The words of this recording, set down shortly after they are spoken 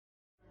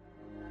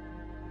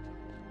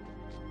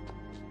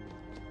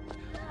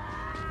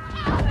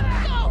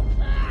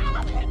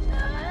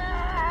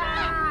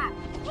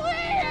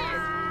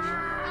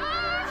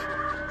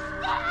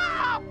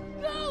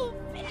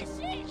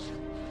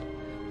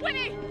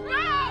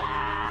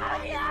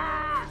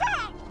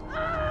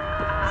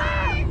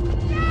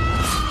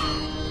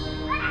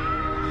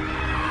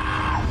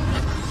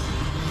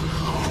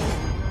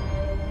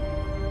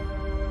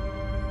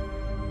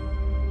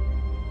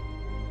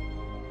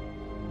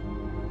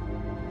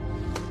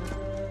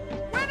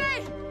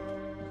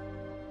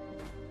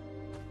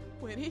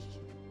Winnie?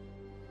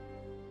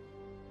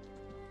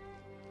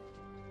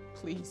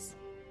 Please.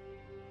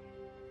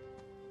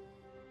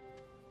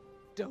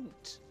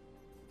 Don't.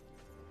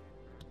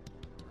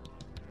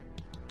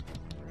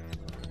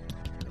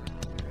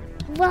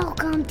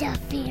 Welcome to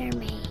Fear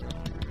Me.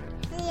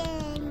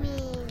 Fear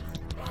Me.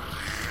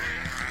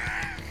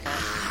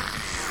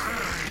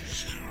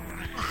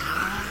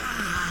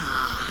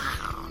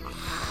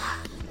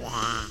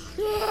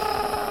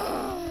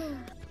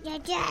 You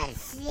just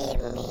see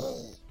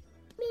me.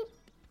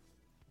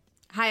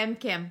 Hi, I'm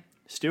Kim.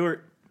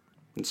 Stuart.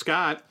 And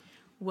Scott.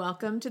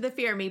 Welcome to the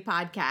Fear Me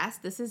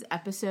podcast. This is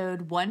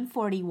episode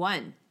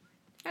 141.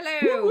 Hello.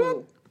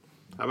 Woo-woo.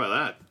 How about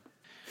that?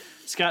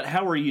 Scott,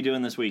 how are you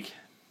doing this week?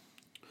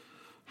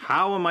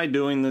 How am I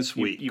doing this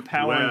week? You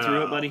powering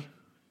through it, buddy?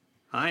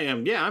 I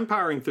am. Yeah, I'm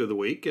powering through the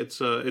week. It's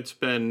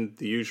been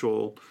the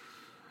usual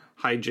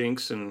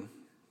hijinks and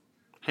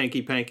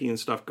hanky-panky and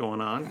stuff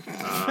going on.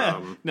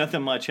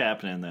 Nothing much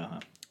happening, though, huh?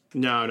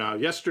 No.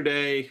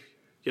 Yesterday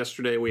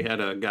we had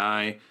a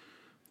guy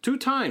 2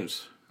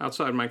 times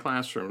outside my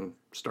classroom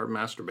start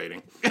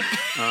masturbating.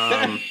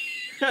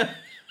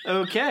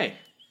 Okay.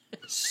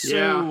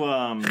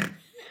 So,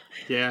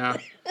 yeah.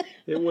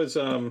 It was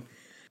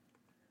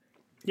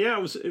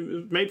it was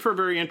made for a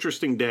very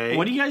interesting day.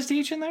 What do you guys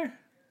teach in there?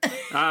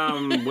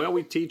 Well,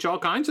 we teach all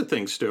kinds of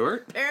things,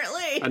 Stuart.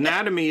 Apparently.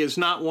 Anatomy is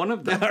not one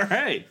of them. All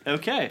right.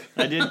 Okay.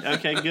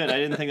 Okay, good. I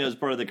didn't think that was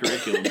part of the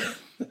curriculum.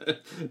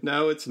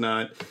 No, it's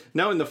not.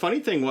 No, and the funny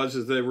thing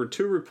was there were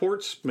 2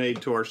 reports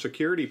made to our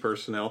security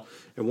personnel,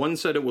 and one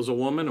said it was a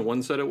woman and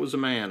one said it was a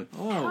man.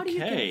 Okay. How do you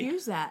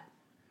confuse that?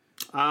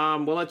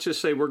 Well, let's just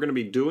say we're going to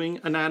be doing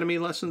anatomy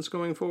lessons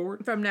going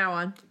forward. From now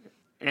on.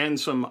 And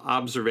some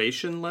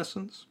observation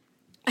lessons.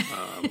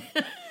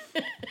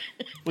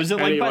 Was it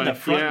like by Anyway, the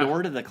front yeah.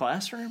 door to the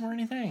classroom or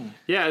anything?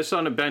 Yeah, it's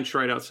on a bench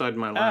right outside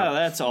my lab. Oh,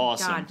 that's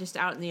awesome. God, just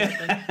out in the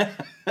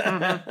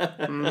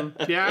open.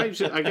 Yeah,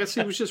 I guess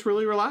he was just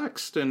really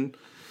relaxed. And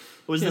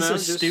Was this a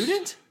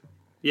student?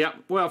 Yeah,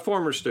 well,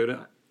 former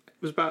student.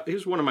 He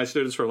was one of my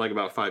students for like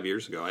about 5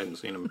 years ago. I hadn't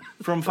seen him.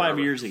 From 5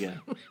 years ago.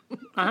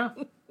 Uh-huh.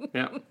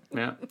 Yeah.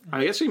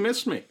 I guess he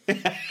missed me.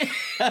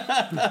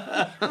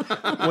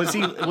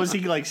 Was he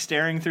like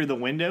staring through the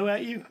window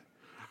at you?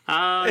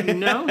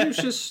 No, he was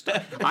just.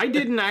 I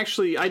didn't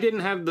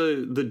have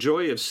the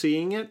joy of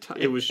seeing it.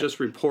 It was just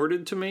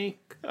reported to me.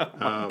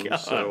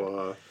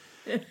 God.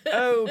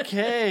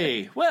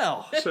 Okay.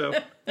 Well, So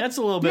that's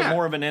a little bit Yeah.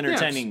 more of an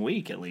entertaining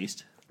week, at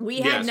least. We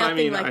had Yes, I nothing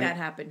mean, like I- that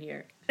happen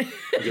here.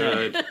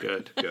 good.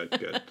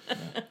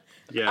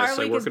 Yes, Our I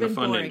week work has in a been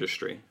fun boring.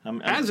 industry.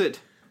 I'm Has it?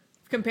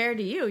 Compared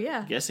to you,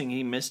 yeah. guessing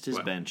he missed his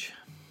Well. bench.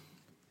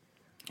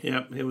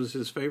 Yep, it was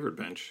his favorite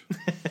bench.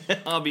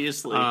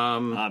 Obviously.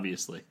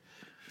 Obviously.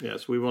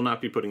 Yes, we will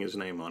not be putting his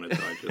name on it,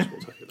 though, I just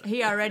will tell you that.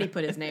 He already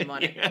put his name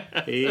on it.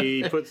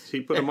 He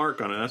put a mark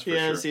on it, that's for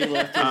Yes, sure. he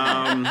left his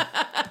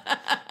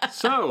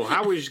So,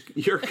 how was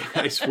your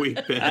guys'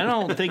 week been? I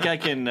don't think I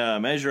can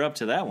measure up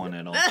to that one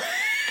at all.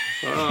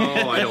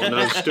 Oh, I don't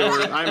know,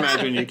 Stuart. I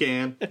imagine you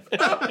can.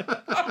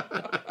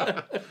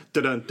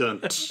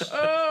 Dun-dun-dun.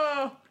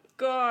 Oh,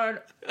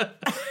 God.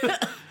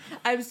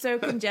 I'm so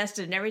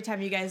congested, and every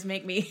time you guys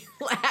make me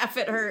laugh,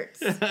 it hurts.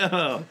 Good.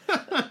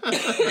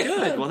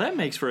 Well, that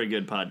makes for a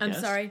good podcast. I'm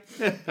sorry.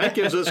 That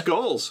gives us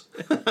goals.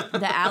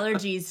 The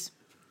allergies,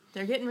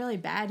 they're getting really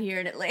bad here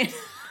in Atlanta.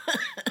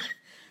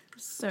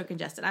 So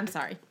congested. I'm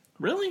sorry.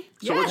 Really?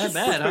 So what's That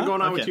bad, been huh?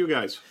 going on with Okay. you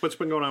guys? What's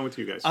been going on with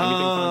you guys?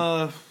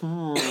 Anything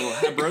fun?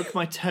 I broke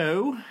my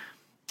toe.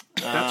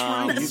 That's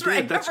right. That's you did.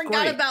 right. That's I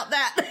forgot great. about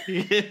that.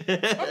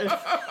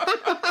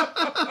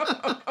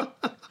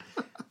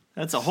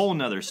 That's a whole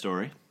nother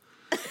story.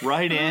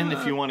 Write in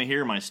if you want to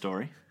hear my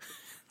story.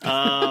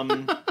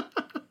 Other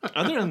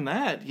than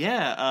that,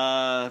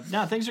 yeah.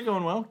 No, things are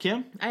going well.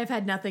 Kim? I have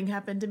had nothing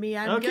happen to me.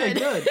 I'm Okay,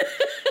 good.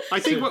 I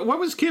think what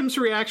was Kim's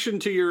reaction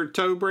to your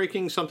toe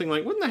breaking? Something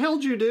like, "What in the hell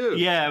did you do?"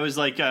 Yeah, it was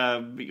like,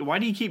 why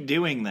do you keep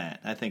doing that?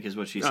 I think is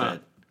what she said.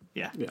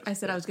 Yeah. I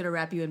said I was going to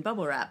wrap you in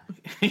bubble wrap.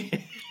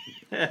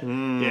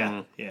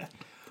 Yeah.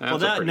 Well,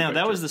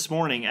 that was this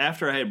morning.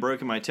 After I had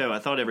broken my toe, I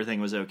thought everything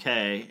was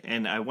okay,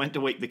 and I went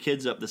to wake the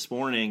kids up this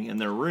morning in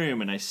their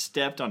room, and I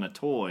stepped on a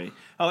toy.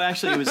 Oh,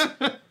 actually, it was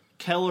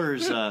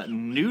Keller's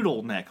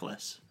noodle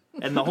necklace,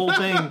 and the whole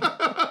thing.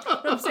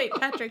 From St.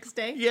 Patrick's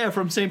Day. Yeah,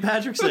 from St.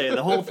 Patrick's Day.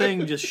 The whole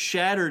thing just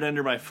shattered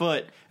under my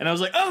foot, and I was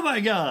like, "Oh my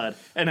god!"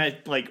 And I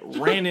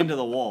ran into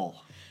the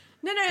wall.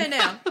 No.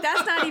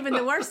 That's not even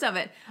the worst of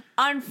it.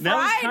 On Friday, That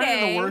was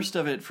kind of the worst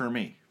of it for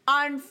me.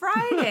 On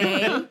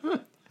Friday,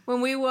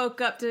 when we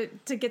woke up to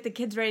get the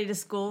kids ready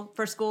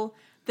for school,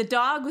 the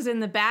dog was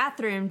in the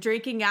bathroom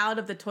drinking out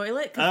of the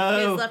toilet because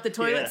the kids left the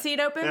toilet seat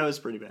open. That was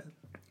pretty bad.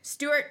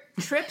 Stuart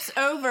trips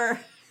over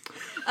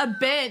a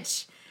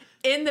bench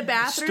in the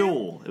bathroom.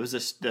 Stool. It was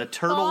a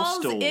turtle falls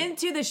stool.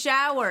 into the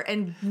shower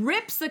and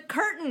rips the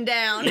curtain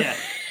down. Yeah.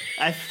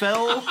 I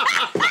fell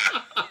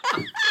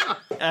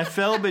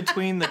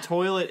between the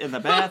toilet and the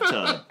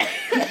bathtub.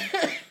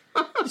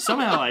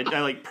 Somehow I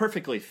like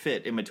perfectly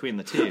fit in between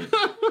the two.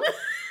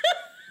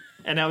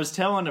 And I was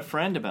telling a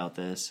friend about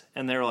this,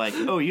 and they were like,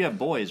 "Oh, you have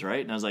boys,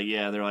 right?" And I was like,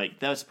 "Yeah." They're like,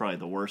 "That's probably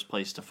the worst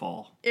place to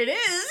fall." It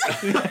is.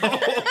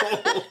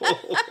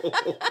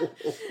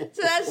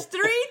 So that's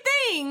 3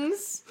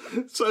 things.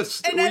 So,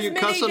 In were as you many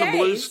cussing a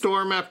blue days.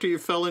 storm after you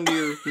fell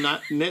into your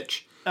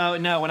niche? Oh,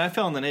 no, when I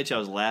fell in the niche, I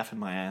was laughing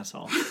my ass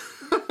off.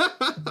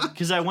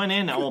 Because I went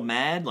in all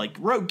mad, like,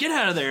 "Ro, get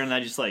out of there." And I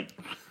just, like,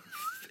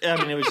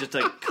 it was just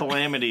a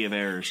calamity of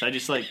errors.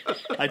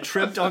 I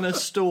tripped on a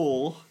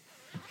stool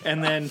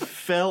and then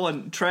fell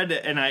and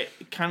and I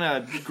kind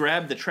of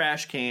grabbed the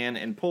trash can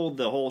and pulled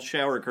the whole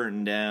shower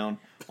curtain down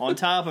on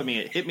top of me.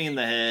 It hit me in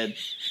the head,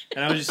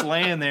 and I was just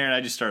laying there, and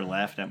I just started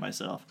laughing at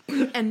myself.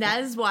 And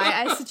that is why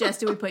I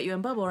suggested we put you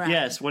in bubble wrap.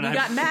 Yes, when you I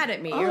got mad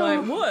at me. You're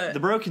like, what? The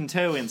broken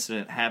toe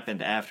incident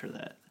happened after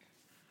that.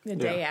 The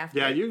day after.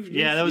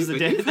 Yeah, That was the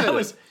day.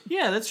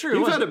 That's true.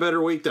 You've had a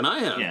better week than I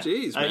have. Yeah.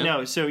 Jeez, man.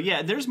 No, so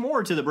there's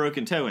more to the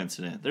broken toe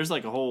incident. There's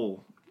like a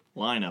whole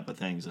lineup of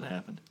things that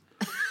happened.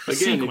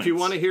 Again, if you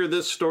want to hear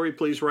this story,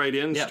 please write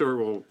in. Yeah. Stuart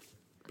will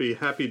be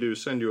happy to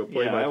send you a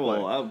play-by-play. I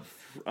will.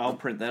 I'll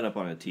print that up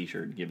on a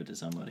T-shirt and give it to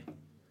somebody.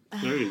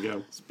 There you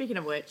go. Speaking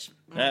of which,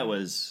 That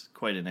was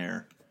quite an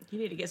error. you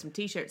need to get some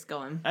T-shirts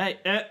going. I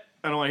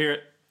don't want to hear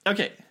it.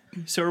 Okay,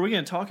 so are we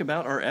going to talk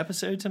about our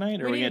episode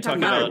tonight, or are we going need to to talk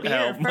talk about about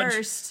how beer much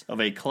first.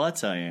 of a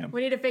klutz I am?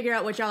 We need to figure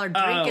out what y'all are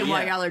drinking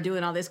while yeah. y'all are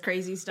doing all this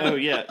crazy stuff. Oh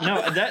yeah,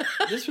 no,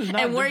 this was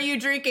not. And were you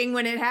drinking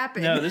when it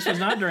happened? No, this was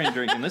not during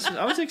drinking.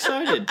 I was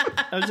excited.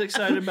 I was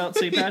excited about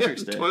St.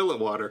 Patrick's Day. Toilet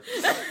water.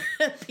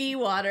 Pea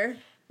water.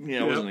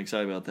 Yeah, I wasn't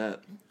excited about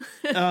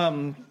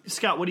that.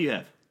 Scott, what do you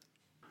have?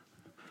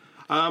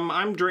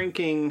 I'm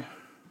drinking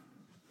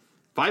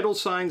Vital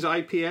Signs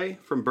IPA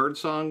from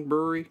Birdsong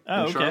Brewery Oh,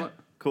 in okay, Charlotte.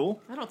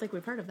 cool. I don't think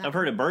we've heard of that. I've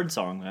heard of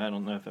Birdsong. I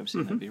don't know if I've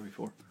seen that beer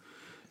before.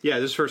 Yeah,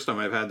 this is the first time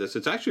I've had this.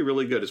 It's actually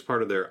really good. It's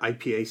part of their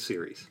IPA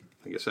series.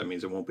 I guess that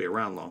means it won't be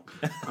around long.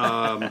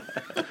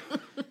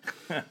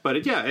 But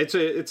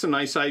it's a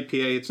nice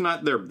IPA. It's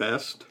not their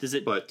best. Does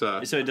it? But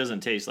So it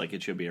doesn't taste like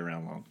it should be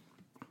around long.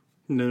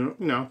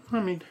 no. I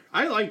mean,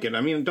 I like it.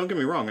 I mean, don't get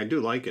me wrong. I do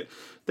like it.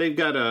 They've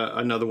got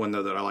another one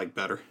though that I like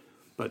better.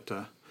 But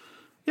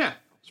yeah,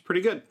 it's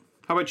pretty good.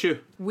 How about you?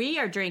 We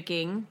are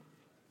drinking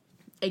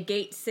a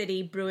Gate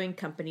City Brewing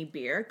Company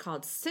beer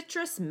called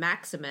Citrus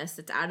Maximus.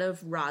 It's out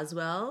of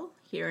Roswell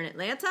here in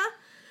Atlanta.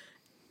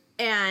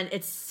 And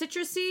it's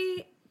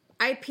citrusy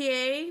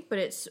IPA, but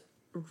it's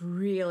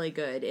really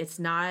good. It's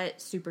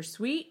not super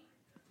sweet.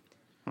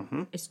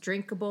 Mm-hmm. It's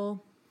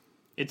drinkable.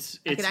 I It's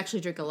could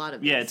actually drink a lot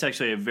of it. yeah, it's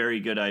actually a very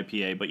good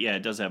IPA, but yeah,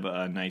 it does have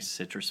a nice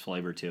citrus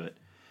flavor to it.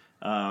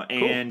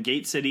 And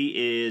Gate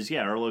City is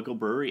our local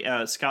brewery.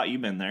 Scott,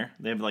 you've been there.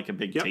 They have like a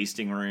big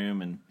tasting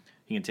room, and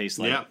you can taste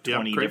like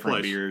 20 great different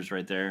place. beers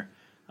right there.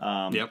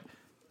 Yep.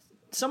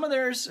 Some of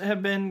theirs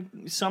have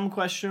been some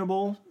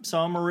questionable.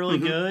 Some are really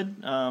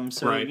good.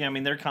 Right. Yeah, I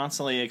mean, they're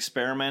constantly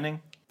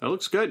experimenting. That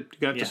looks good. You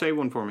got to save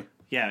one for me.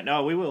 Yeah,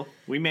 no, we will.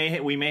 We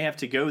may have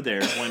to go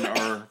there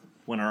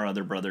when our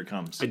other brother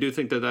comes. I do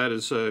think that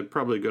is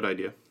probably a good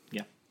idea.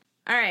 Yeah.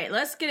 All right,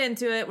 let's get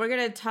into it. We're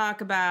going to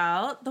talk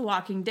about The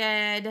Walking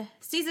Dead,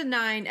 Season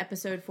 9,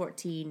 Episode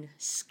 14,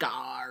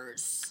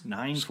 Scars.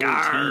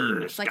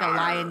 9:14. It's like a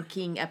Lion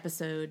King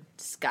episode,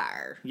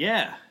 Scar.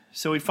 Yeah.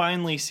 So we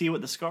finally see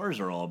what the scars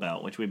are all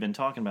about, which we've been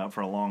talking about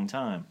for a long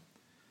time.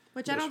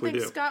 Which I Yes, don't we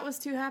think do. Scott was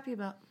too happy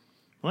about.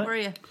 What? Were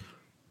you?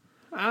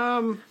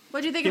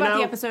 What do you think you about the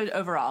know- episode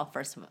overall,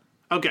 first of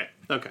all? Okay.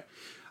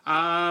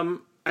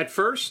 At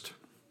first,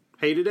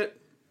 hated it.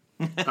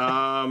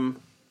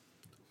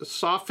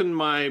 Softened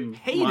my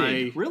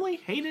Hated? Really?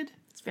 Hated?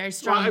 It's very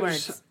strong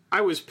words.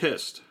 I was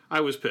pissed. Is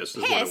what it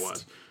Pissed?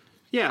 was.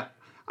 Yeah.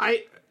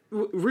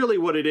 Really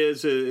what it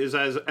is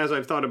as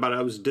I've thought about it,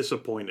 I was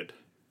disappointed.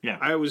 Yeah.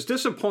 I was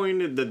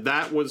disappointed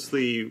that was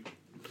the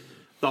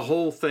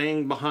whole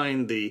thing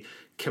behind the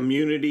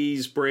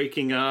communities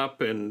breaking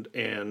up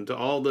and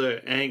all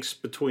the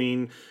angst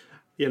between,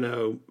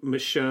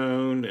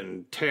 Michonne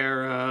and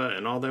Tara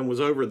and all them was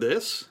over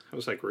this. I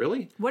was like,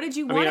 really? What did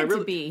you I want mean, it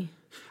to be?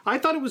 I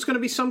thought it was going to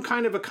be some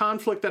kind of a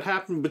conflict that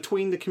happened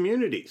between the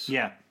communities.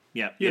 Yeah.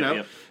 Yeah.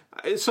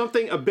 It's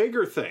a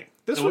bigger thing.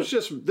 This was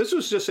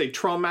just a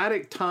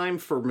traumatic time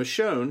for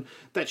Michonne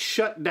that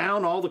shut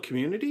down all the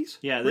communities.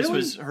 Yeah, this Really?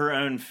 was her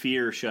own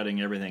fear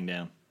shutting everything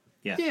down.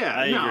 Yeah. Yeah,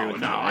 I agree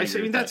with that. I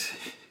agree with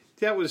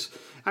that.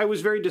 I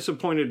was very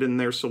disappointed in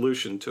their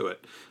solution to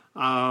it.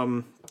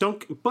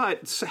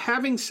 But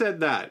having said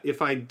that,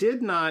 if I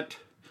did not,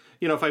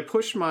 if I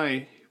pushed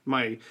my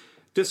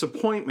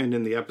disappointment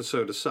in the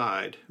episode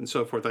aside and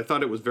so forth, I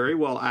thought it was very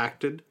well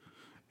acted,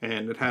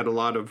 and it had a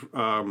lot of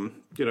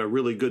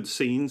really good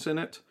scenes in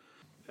it.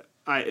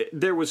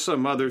 There was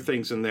some other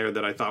things in there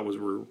that I thought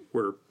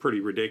were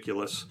pretty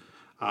ridiculous.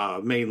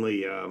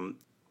 Mainly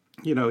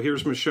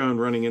here's Michonne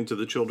running into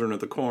the Children of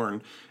the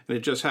Corn, and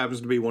it just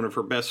happens to be one of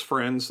her best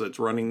friends that's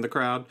running the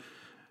crowd.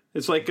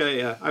 It's like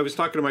I was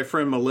talking to my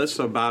friend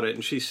Melissa about it,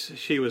 and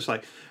she was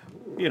like,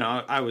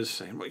 I was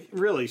saying,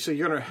 really? So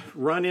you're going to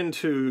run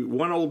into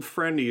one old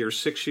friend of yours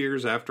 6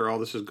 years after all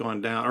this has gone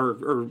down,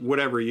 or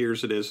whatever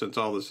years it is since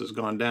all this has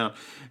gone down?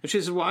 And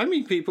she said, well, I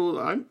meet people,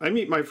 I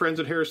meet my friends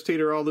at Harris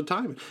Teeter all the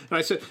time. And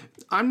I said,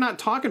 I'm not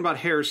talking about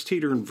Harris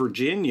Teeter in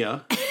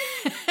Virginia.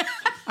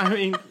 I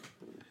mean,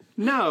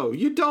 no,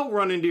 you don't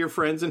run into your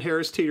friends in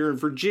Harris Teeter in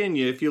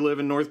Virginia if you live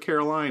in North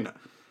Carolina.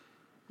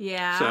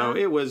 Yeah. So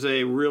it was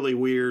a really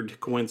weird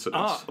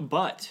coincidence.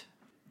 But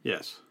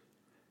yes,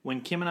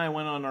 when Kim and I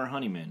went on our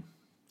honeymoon,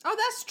 Oh,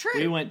 that's true.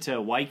 we went to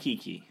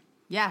Waikiki.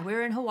 Yeah, we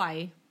were in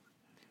Hawaii.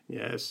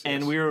 yes,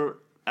 And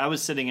I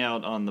was sitting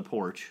out on the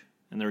porch,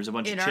 and there was a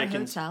bunch In of our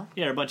chickens. hotel?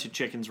 Yeah, a bunch of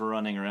chickens were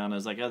running around. I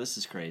was like, oh, this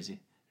is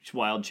crazy. Just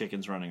wild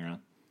chickens running around.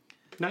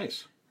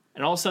 nice.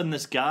 And all of a sudden,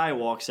 this guy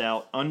walks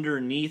out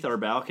underneath our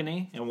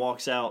balcony and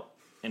walks out,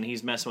 and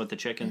he's messing with the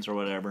chickens or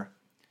whatever.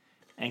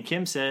 And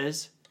Kim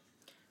says,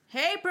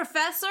 Hey,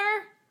 professor.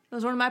 That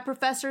was one of my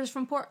professors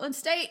from Portland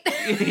State.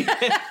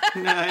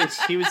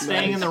 Nice. he was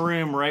staying in the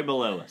room right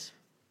below us.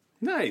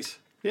 Nice.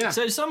 Yeah.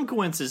 So some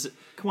coincidences.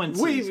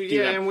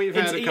 And we've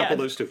had a couple of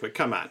those too. But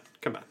come on.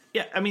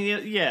 Yeah, I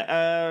mean,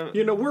 yeah.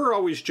 We're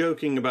always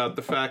joking about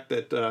the fact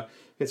that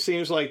it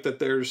seems like that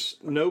there's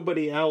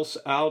nobody else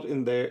out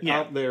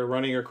there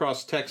running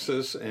across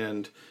Texas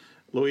and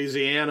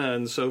Louisiana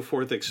and so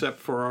forth, except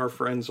for our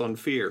friends on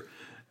Fear,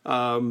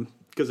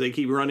 because they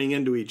keep running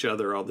into each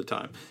other all the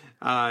time.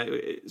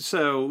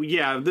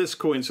 This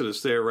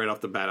coincidence there right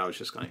off the bat, I was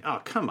just going,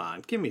 oh, come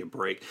on, give me a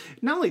break.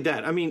 Not only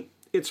that, I mean,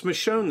 it's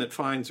Michonne that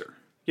finds her.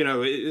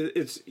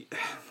 It's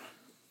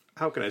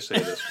how can I say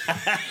this?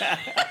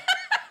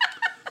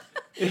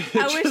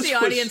 I wish the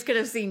audience could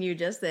have seen you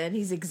just then.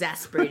 He's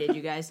exasperated,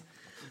 you guys.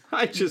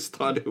 I just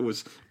thought it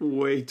was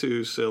way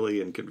too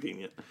silly and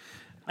convenient.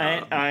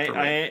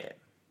 I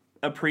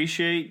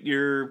appreciate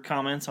your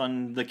comments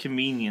on the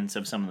convenience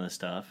of some of this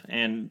stuff,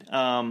 and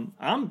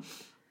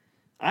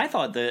I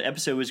thought the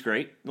episode was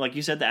great. Like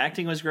you said, the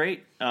acting was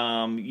great.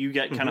 You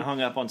got kind of hung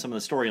up on some of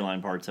the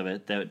storyline parts of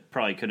it that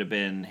probably could have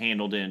been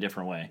handled in a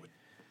different way.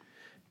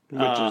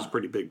 Which is a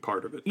pretty big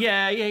part of it.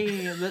 Yeah.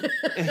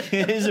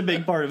 It is a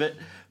big part of it.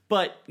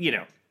 But,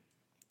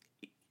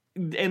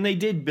 and they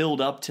did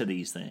build up to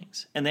these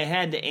things. And they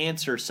had to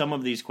answer some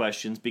of these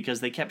questions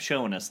because they kept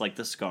showing us, like,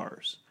 the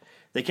scars.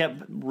 They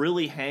kept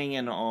really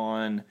hanging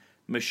on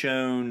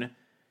Michonne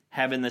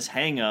having this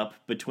hang-up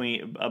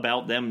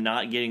about them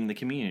not getting the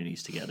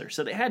communities together.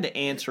 So they had to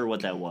answer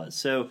what that was.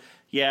 So,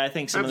 yeah, I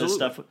think some of the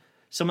stuff,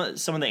 some of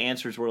the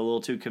answers were a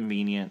little too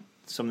convenient.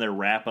 Some of their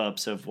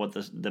wrap-ups of what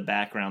the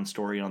background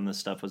story on this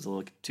stuff was a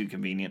little too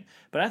convenient.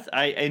 But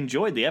I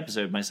enjoyed the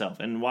episode myself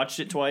and watched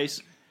it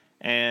twice.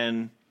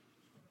 And,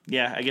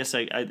 yeah, I guess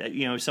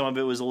I some of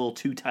it was a little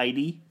too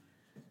tidy.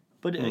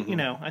 But,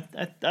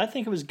 I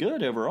think it was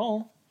good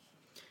overall.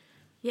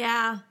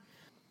 Yeah.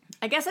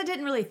 I guess I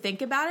didn't really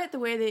think about it the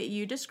way that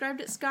you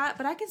described it, Scott,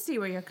 but I can see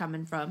where you're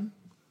coming from.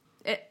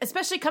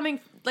 Especially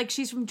coming, like,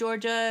 she's from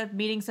Georgia,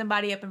 meeting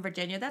somebody up in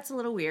Virginia. That's a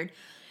little weird.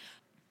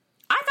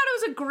 I thought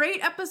it was a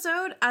great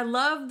episode. I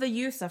love the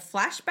use of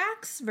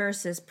flashbacks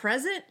versus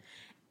present.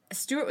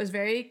 Stuart was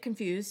very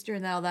confused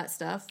during all that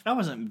stuff. I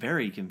wasn't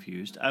very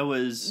confused.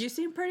 You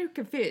seem pretty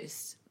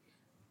confused.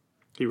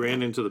 He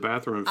ran into the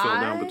bathroom and fell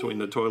down between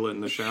the toilet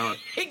and the shower.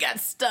 He got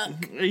stuck.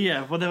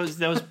 Yeah, well,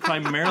 that was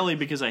primarily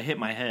because I hit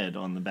my head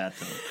on the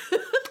bathtub.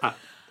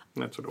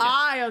 That's what it was.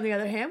 I, on the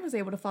other hand, was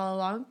able to follow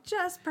along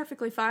just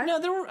perfectly fine. No,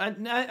 there were.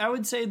 I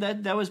would say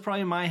that was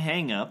probably my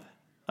hang-up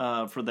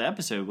for the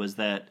episode, was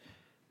that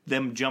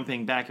them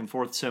jumping back and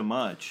forth so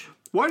much.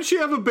 Why did she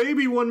have a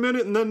baby 1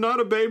 minute and then not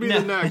a baby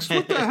the next?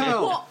 What the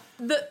hell?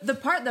 Well, the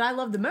part that I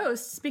love the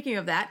most, speaking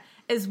of that,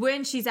 is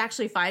when she's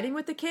actually fighting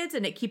with the kids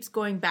and it keeps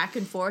going back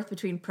and forth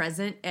between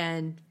present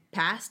and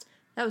past.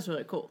 That was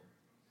really cool.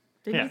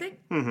 Didn't you think?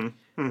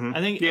 Mm-hmm.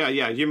 I think. Yeah.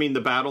 You mean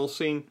the battle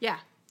scene? Yeah.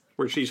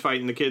 Where she's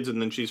fighting the kids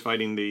and then she's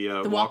fighting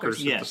the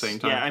walkers at the same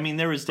time. Yeah, I mean,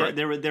 there was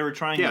they were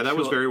trying. Yeah, that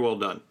was very well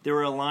done. They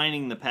were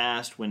aligning the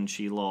past when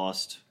she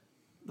lost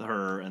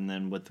her, and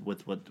then with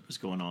what was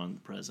going on in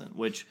the present.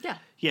 Which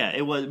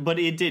it was, but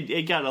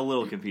it got a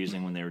little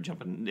confusing when they were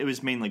jumping. It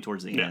was mainly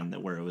towards the end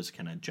where it was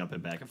kind of jumping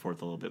back and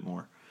forth a little bit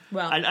more.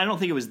 Well, I don't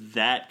think it was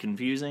that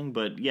confusing,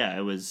 but yeah,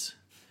 it was.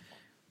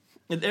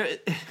 A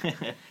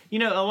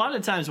lot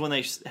of times when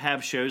they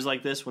have shows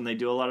like this, when they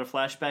do a lot of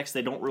flashbacks,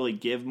 they don't really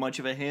give much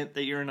of a hint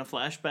that you're in a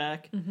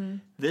flashback. Mm-hmm.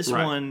 This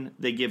one,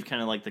 they give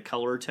kind of like the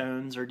color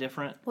tones are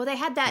different. Well, they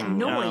had that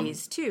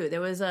noise, too. There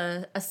was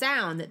a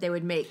sound that they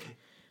would make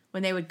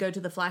when they would go to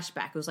the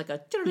flashback. It was like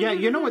a... Yeah,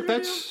 you know what?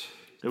 That's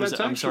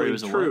actually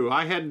true.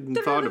 I hadn't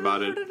thought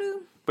about it.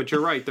 But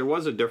you're right. There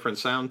was a different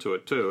sound to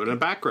it, too. And a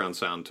background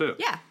sound, too.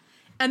 Yeah.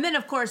 And then,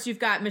 of course, you've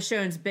got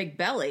Michonne's big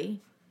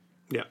belly.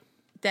 Yeah.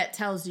 That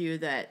tells you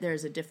that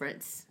there's a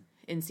difference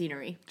in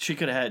scenery. She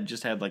could have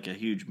just had like a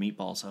huge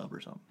meatball sub or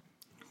something.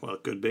 Well,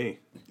 it could be.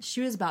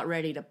 She was about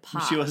ready to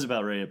pop. She was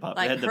about ready to pop.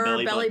 Like, It had the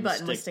her belly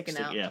button was sticking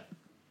out. Yeah.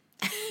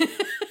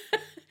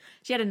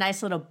 She had a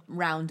nice little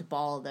round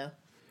ball, though.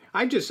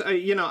 I just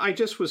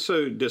was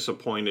so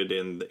disappointed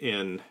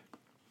in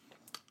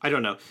I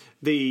don't know,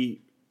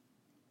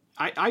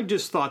 I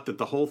just thought that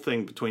the whole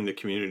thing between the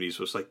communities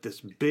was like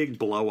this big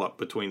blow up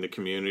between the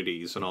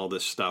communities and all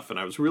this stuff. And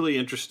I was really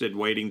interested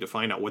waiting to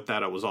find out what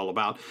that was all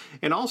about.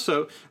 And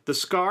also the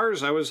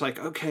scars, I was like,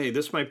 okay,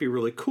 this might be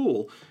really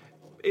cool.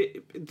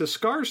 The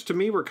scars to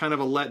me were kind of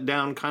a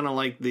letdown, kind of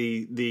like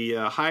the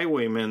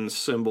highwayman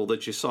symbol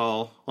that you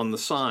saw on the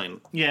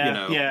sign.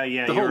 Yeah,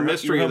 yeah. The whole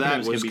mystery of that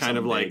was was kind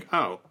of like,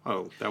 oh,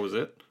 that was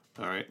it.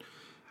 All right.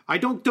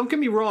 Don't get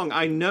me wrong.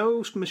 I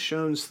know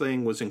Michonne's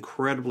thing was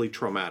incredibly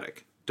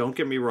traumatic. Don't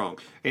get me wrong.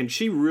 And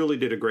she really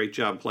did a great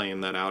job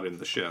playing that out in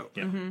the show.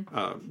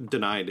 Yeah.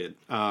 Denied it.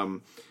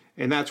 And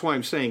that's why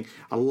I'm saying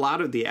a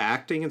lot of the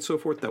acting and so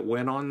forth that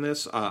went on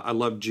this, I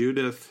love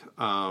Judith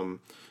and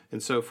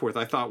so forth,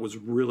 I thought was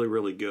really,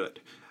 really good.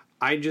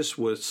 I just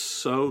was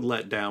so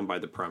let down by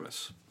the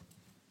premise.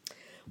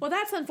 Well,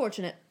 that's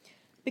unfortunate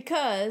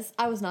because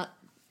I was not.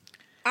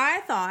 I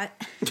thought.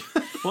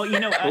 Well, you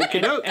know,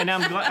 and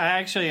I'm glad. I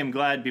actually am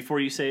glad. Before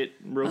you say it,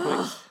 real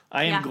quick,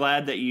 I am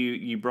glad that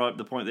you brought up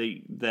the point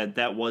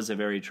that was a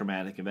very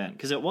traumatic event,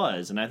 because it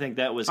was, and I think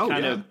that was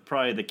kind of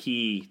probably the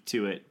key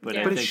to it. But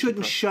it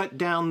shouldn't shut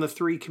down the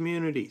three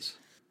communities.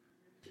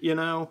 You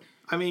know,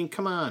 I mean,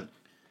 come on.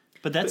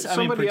 But that's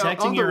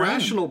protecting all your the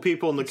rational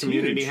people in the it's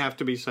community huge. Have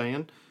to be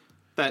saying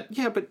that.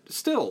 Yeah, but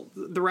still,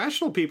 the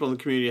rational people in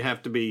the community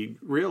have to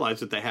realize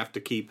that they have to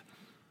keep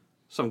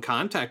some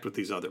contact with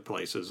these other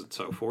places and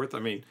so forth. I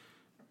mean,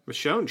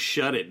 Michonne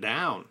shut it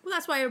down. Well,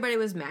 that's why everybody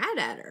was mad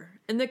at her.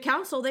 And the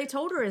council, they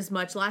told her as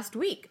much last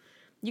week.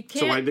 You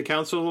can't. So why did the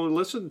council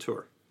listen to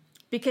her?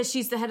 Because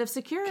she's the head of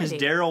security.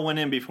 Because Daryl went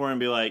in before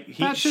and be like,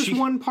 that's just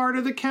one part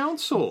of the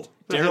council.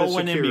 Daryl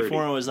went in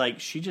before and was like,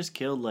 she just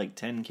killed like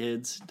 10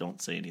 kids.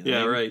 Don't say anything.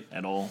 Yeah, right.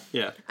 At all.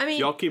 Yeah. I mean,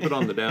 y'all keep it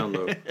on the down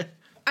low.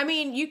 I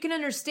mean, you can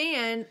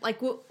understand, like,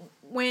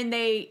 when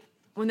they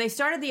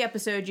started the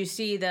episode, you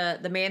see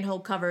the manhole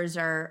covers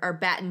are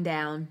battened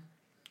down.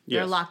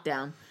 They're locked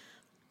down.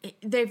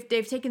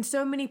 They've taken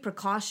so many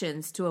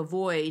precautions to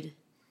avoid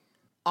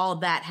all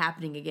that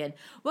happening again.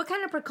 What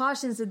kind of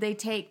precautions did they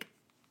take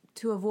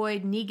to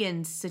avoid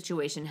Negan's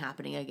situation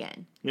happening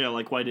again? Yeah,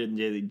 like why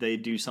didn't they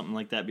do something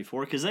like that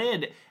before? Because they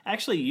had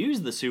actually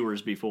used the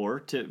sewers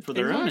before for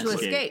their own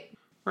escape.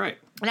 Right.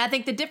 And I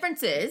think the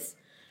difference is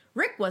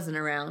Rick wasn't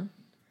around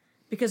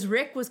because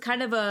Rick was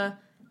kind of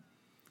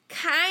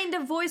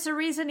voice of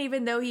reason,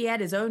 even though he had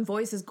his own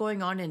voices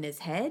going on in his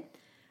head.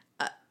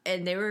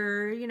 And they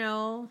were,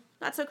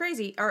 not so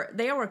crazy. Or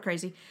they all were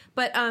crazy.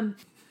 But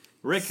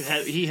Rick,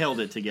 he held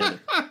it together.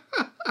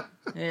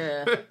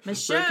 Yeah.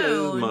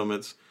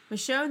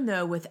 Michonne,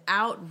 though,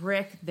 without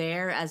Rick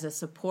there as a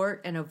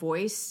support and a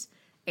voice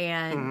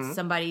and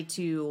somebody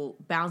to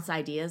bounce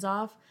ideas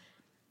off,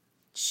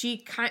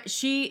 she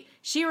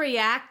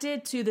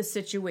reacted to the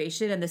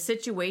situation, and the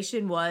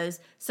situation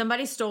was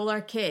somebody stole our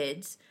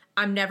kids.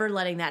 I'm never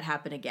letting that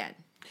happen again.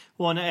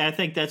 Well, and I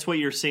think that's what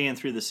you're seeing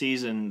through the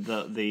season,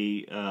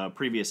 the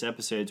previous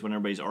episodes when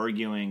everybody's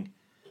arguing.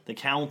 The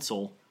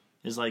council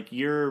is like,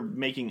 you're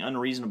making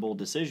unreasonable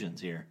decisions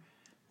here.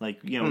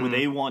 Like,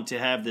 they want to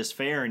have this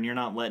fair, and you're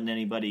not letting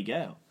anybody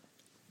go.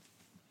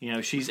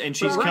 She's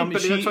coming.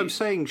 But that's what I'm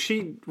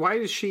saying. Why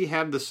does she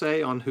have the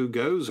say on who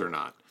goes or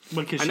not?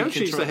 Because I know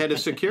she's the head of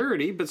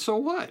security, but so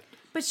what?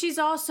 But she's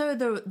also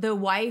the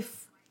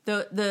wife,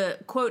 the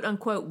quote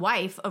unquote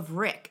wife of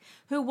Rick,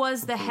 who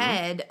was the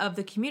head of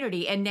the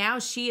community, and now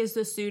she is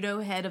the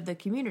pseudo head of the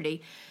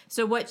community.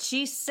 So what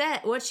she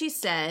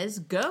says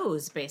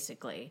goes,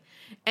 basically.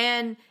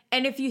 And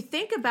if you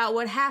think about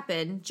what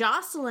happened,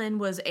 Jocelyn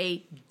was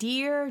a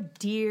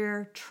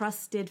dear,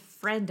 trusted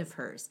friend of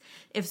hers.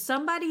 If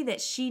somebody that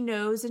she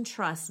knows and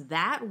trusts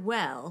that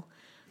well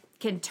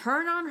can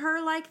turn on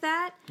her like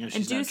that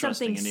and do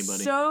something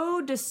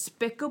so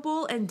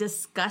despicable and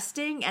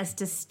disgusting as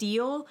to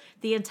steal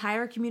the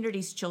entire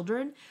community's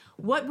children,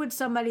 what would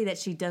somebody that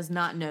she does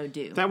not know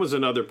do? That was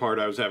another part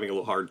I was having a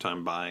little hard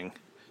time buying.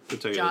 To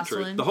tell you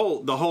Jocelyn? the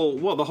truth, the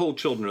whole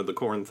Children of the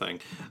Corn thing.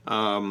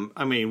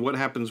 I mean, what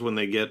happens when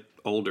they get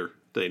older?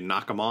 They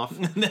knock them off.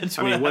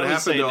 What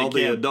happened to all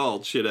the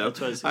adults?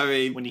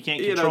 When you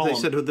can't control they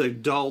them. said the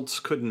adults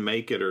couldn't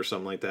make it or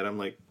something like that. I'm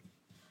like,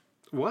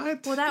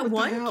 what? Well, that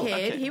what one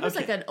kid, he was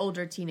like an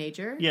older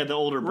teenager. Yeah, the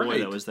older boy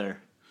that was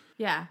there.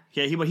 Yeah.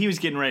 Yeah, he was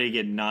getting ready to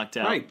get knocked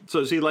out. Right. So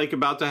is he like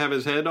about to have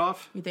his head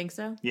off? You think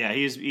so? Yeah,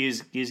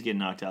 he's getting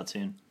knocked out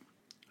soon.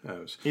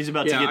 Oh. He's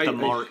about to get the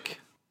mark.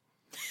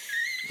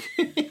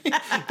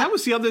 That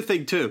was the other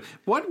thing too.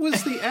 What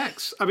was the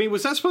X? I mean,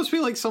 was that supposed to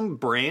be like some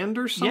brand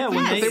or something?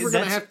 Yeah, they were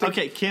going to have to.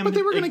 Okay, Kim. But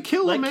they were going to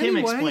kill him anyway.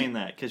 anyway. Let Kim explain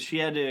that because she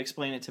had to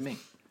explain it to me.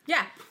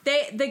 Yeah,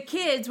 the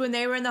kids when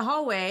they were in the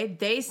hallway,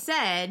 they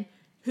said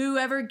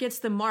whoever gets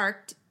the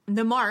mark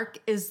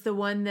is the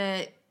one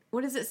that.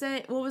 What does it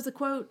say? What was the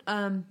quote?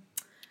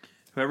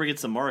 Whoever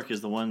gets the mark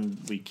is the one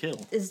we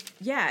kill. It's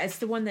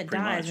the one that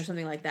Pretty dies much. or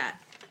something like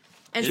that.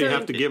 And So you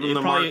have to give them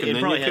the mark and then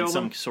you had kill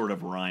some them? sort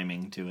of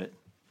rhyming to it.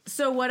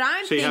 So what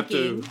I'm So you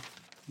thinking... have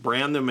to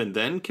brand them and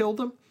then kill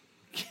them?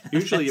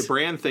 Usually you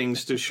brand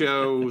things to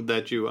show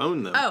that you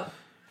own them. Oh,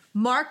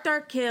 marked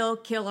our kill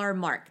our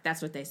mark.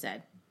 That's what they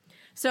said.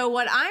 So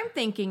what I'm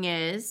thinking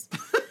is,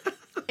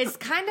 it's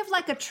kind of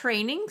like a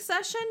training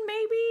session,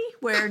 maybe,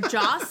 where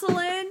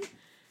Jocelyn,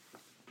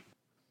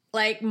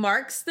 like,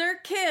 marks their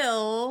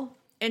kill,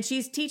 and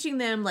she's teaching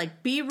them,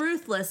 like, be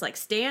ruthless, like,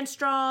 stand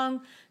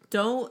strong,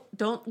 don't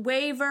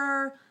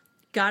waver.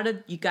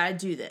 You gotta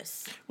do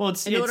this. Well,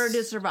 in order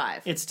to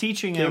survive. It's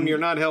teaching Tim, them. you're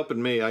not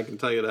helping me. I can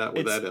tell you that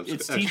with that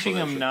It's teaching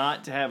them explanation.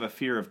 not to have a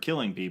fear of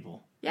killing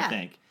people. Yeah. I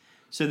think.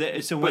 So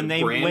But when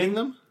they branding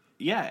them?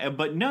 yeah,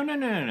 but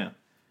no.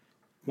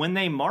 When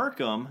they mark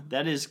them,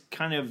 that is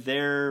kind of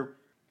their,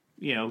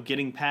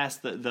 getting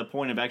past the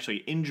point of actually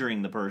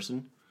injuring the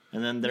person,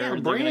 and then they're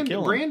going to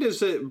kill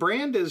them.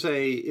 Brand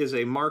is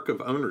a mark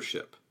of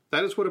ownership.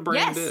 That is what a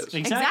brand Yes. is.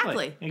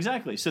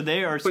 Exactly. So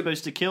they are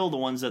supposed to kill the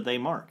ones that they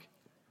mark.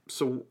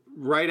 So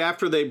right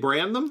after they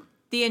brand them?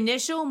 The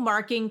initial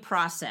marking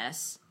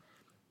process,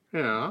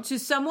 Yeah. to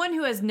someone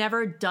who has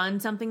never done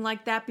something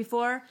like that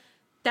before,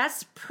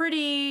 that's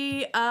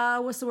pretty,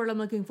 what's the word I'm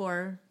looking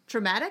for?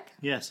 Traumatic?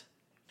 Yes.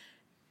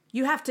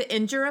 You have to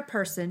injure a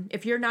person.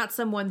 If you're not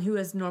someone who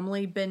has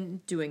normally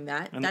been doing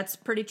that, that's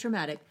pretty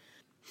traumatic.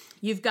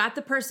 You've got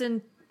the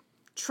person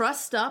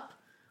trussed up,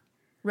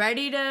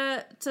 ready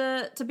to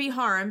be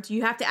harmed.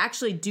 You have to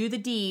actually do the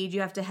deed.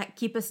 You have to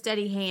keep a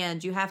steady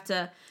hand. You have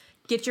to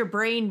get your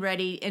brain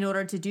ready in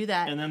order to do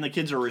that. And then the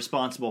kids are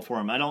responsible for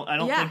them. I don't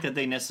think that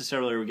they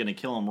necessarily were going to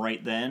kill them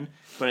right then,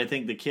 but I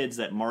think the kids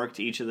that marked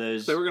each of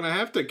those... They were going to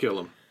have to kill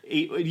them.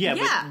 Yeah.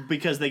 But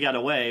because they got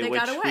away, we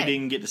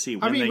didn't get to see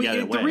when they got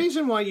away. The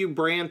reason why you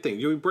brand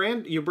things, you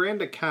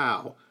brand a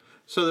cow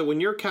so that when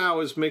your cow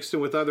is mixed in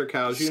with other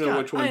cows, you know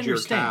which one's your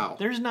cow.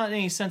 There's not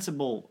any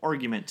sensible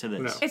argument to this.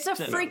 No. It's a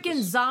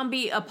freaking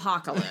zombie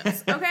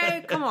apocalypse.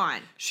 Okay, come on.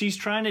 She's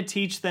trying to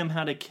teach them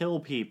how to kill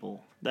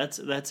people. That's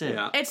it.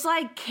 Yeah. It's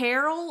like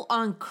Carol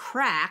on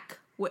crack.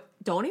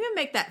 Don't even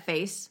make that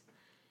face.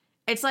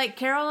 It's like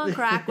Carol on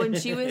crack when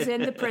she was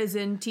in the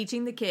prison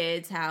teaching the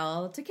kids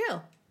how to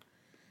kill.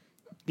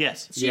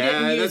 Yes. She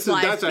didn't use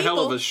live that's a hell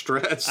of people. a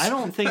stretch. I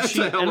don't think That's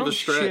she. a I hell of don't a think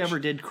she stretch. ever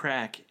did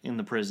crack in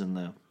the prison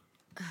though,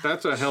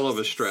 That's a hell of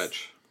a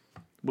stretch.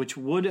 which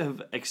would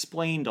have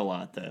explained a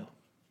lot though.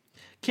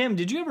 Kim,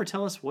 did you ever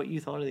tell us what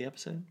you thought of the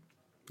episode?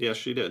 Yes,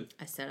 she did.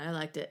 I said I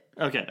liked it.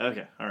 Okay.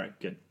 All right.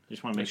 Good.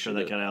 Just want to make sure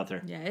that got out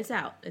there. Yeah, it's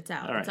out.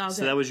 All right. It's all good.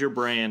 So that was your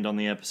brand on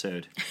the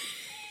episode.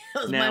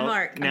 That was my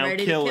mark. I'm now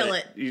ready kill to kill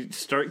it. You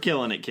start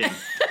killing it, Kim.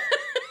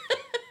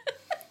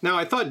 Now,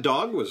 I thought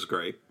Dog was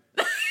great.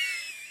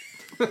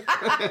 You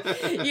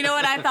know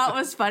what I thought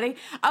was funny?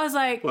 I was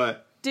like,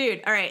 What?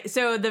 dude, all right.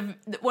 So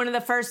one of the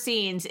first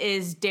scenes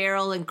is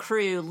Daryl and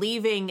crew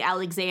leaving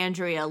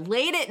Alexandria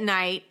late at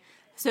night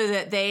so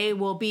that they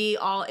will be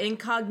all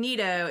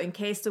incognito in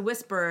case the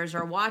Whisperers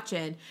are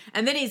watching.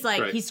 And then he's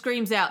like, Right. he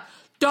screams out,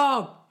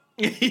 "Dog,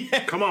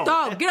 Come on.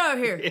 dog, get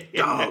over here."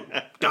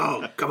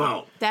 Dog, come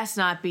on. That's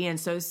not being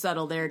so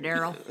subtle there,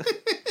 Daryl.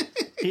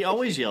 He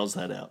always yells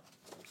that out.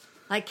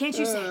 Like, can't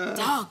you say,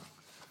 "Dog,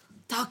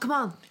 come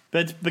on"?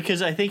 But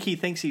because I think he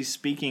thinks he's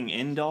speaking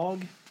in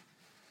dog,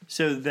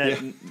 so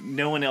that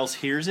no one else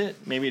hears it.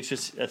 Maybe it's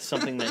just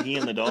something that he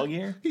and the dog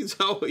hear. He's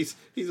always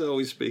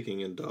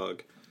speaking in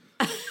Dog.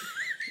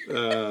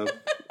 I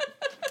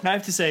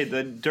have to say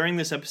that during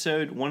this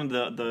episode, one of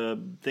the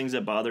things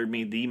that bothered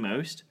me the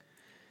most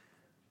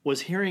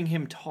was hearing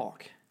him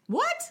talk.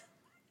 What?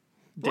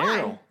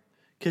 Daryl,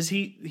 because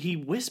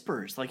he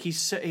whispers like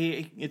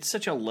it's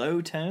such a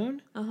low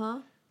tone.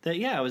 That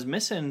I was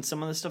missing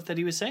some of the stuff that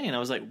he was saying. I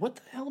was like, what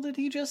the hell did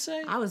he just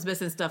say? I was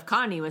missing stuff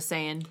Connie was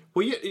saying.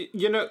 Well,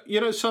 you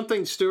know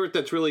something, Stuart,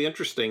 that's really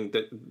interesting.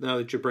 That now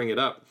that you bring it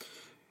up,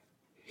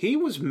 he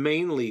was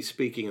mainly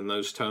speaking in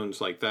those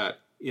tones like that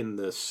in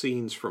the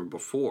scenes from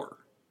before,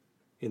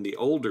 in the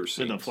older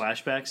scenes, In the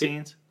flashback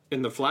scenes?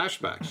 in the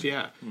flashbacks.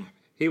 Yeah,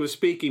 he was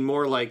speaking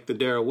more like the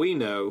Daryl we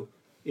know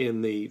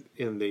in the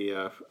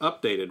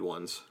updated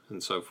ones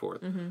and so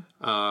forth,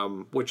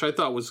 which I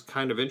thought was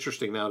kind of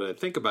interesting now that I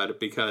think about it,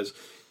 because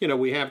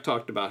we have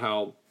talked about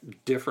how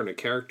different a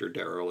character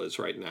Daryl is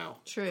right now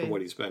True. from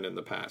what he's been in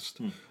the past.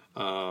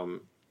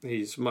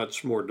 He's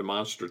much more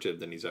demonstrative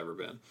than he's ever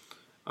been.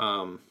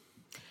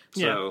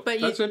 So But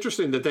that's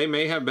interesting that they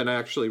may have been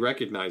actually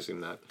recognizing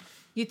that.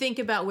 You think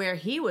about where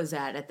he was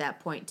at that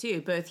point,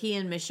 too. Both he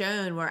and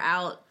Michonne were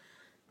out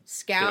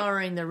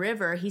scouring the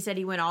river. He said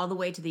he went all the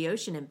way to the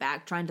ocean and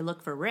back trying to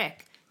look for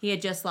Rick. He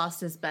had just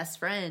lost his best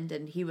friend,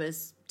 and he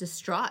was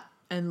distraught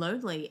and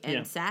lonely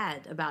and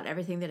sad about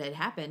everything that had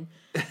happened.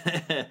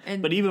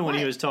 And But even when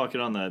he was talking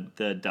on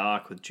the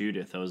dock with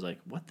Judith, I was like,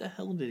 what the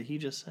hell did he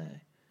just say?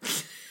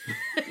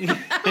 You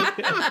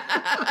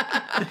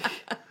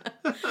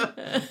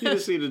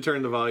just need to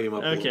turn the volume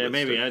up. a Okay, little bit,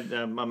 maybe Stu.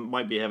 I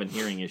might be having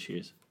hearing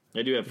issues.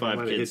 I do have 5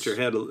 might kids.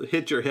 have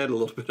hit your head a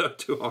little bit up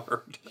too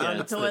hard. On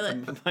the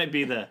toilet. It might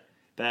be the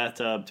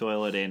bathtub,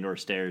 toilet, and/or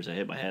stairs I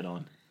hit my head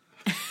on.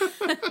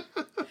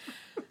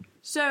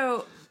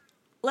 So,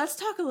 let's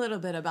talk a little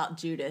bit about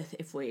Judith,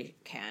 if we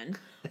can.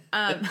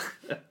 I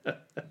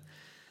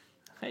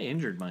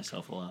injured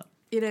myself a lot.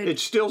 It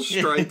still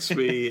strikes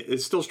me.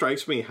 It still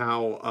strikes me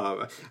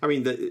how. I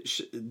mean,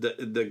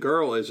 the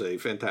girl is a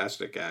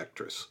fantastic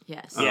actress.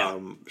 Yes. Yeah.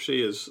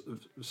 She is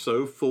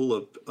so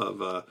full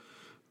of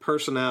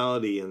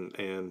personality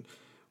and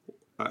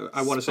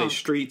I want to say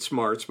street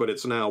smarts, but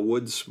it's now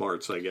wood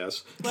smarts, I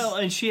guess. Well,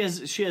 and she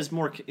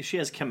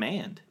has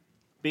command,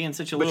 being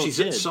such a But little she's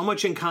kid. so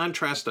much in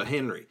contrast to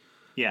Henry,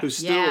 who's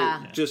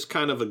still just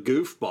kind of a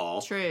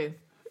goofball. True.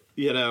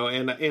 You know,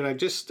 and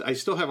I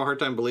still have a hard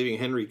time believing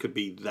Henry could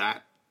be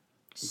that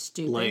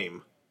Stupid.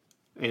 lame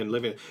and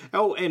living.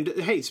 Oh, and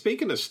hey,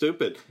 speaking of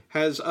stupid,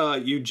 has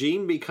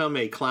Eugene become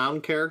a clown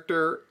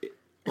character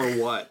or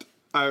what?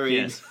 I mean,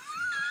 Yes.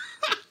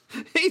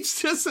 he's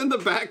just in the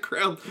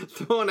background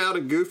throwing out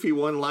a goofy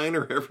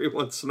one-liner every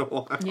once in a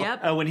while.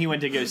 Yep. Oh, when he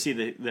went to go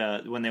see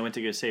when they went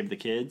to go save the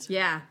kids.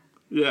 Yeah.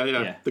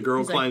 Yeah. The girl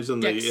He's climbs like, in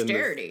the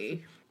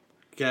dexterity.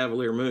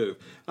 cavalier move.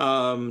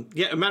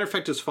 Yeah, a matter of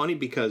fact, it's funny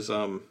because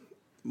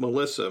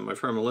Melissa, my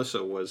friend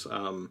Melissa, was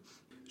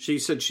she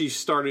said she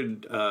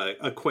started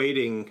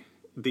equating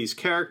these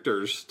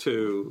characters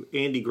to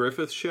Andy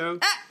Griffith's show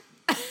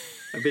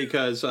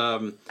because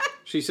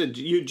she said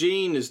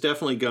Eugene is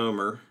definitely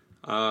Gomer.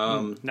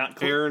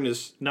 Not Aaron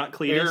is not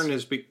Cletus. Aaron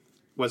is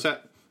what's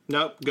that?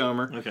 Nope,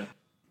 Gomer. Okay.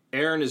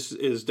 Aaron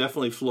is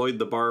definitely Floyd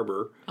the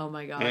barber, Oh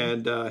my god.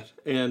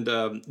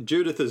 and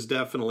Judith is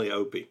definitely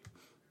Opie.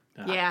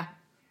 Yeah.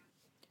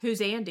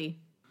 Who's Andy?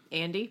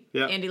 Andy?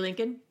 Yeah. Andy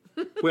Lincoln?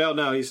 Well,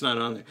 no, he's not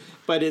on there.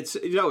 But it's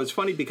it's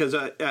funny because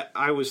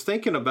I was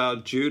thinking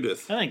about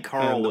Judith. I think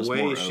Carl and the was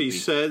way more she Opie.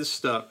 says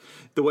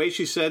stuff. The way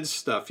she said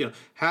stuff,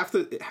 half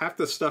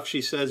the stuff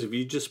she says, if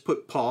you just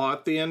put Paul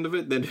at the end of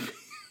it, then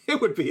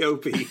it would be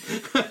Opie.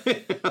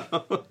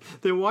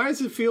 Then why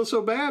does it feel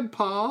so bad,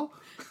 Paul?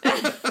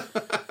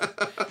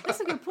 That's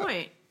a good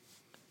point.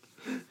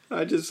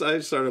 I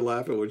started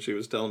laughing when she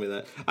was telling me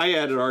that. I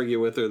had to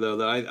argue with her though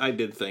that I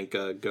did think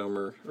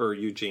Gomer or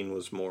Eugene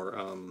was more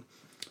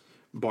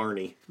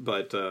Barney,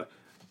 but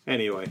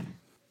anyway.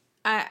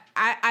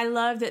 I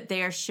love that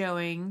they are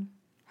showing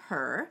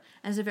her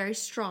as a very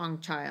strong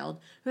child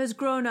who has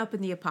grown up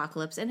in the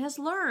apocalypse and has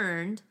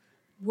learned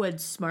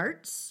wood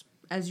smarts,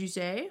 as you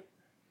say,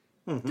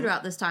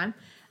 throughout this time.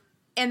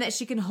 And that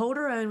she can hold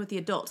her own with the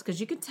adults.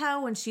 Because you can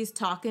tell when she's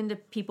talking to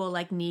people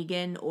like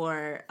Negan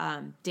or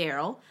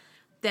Daryl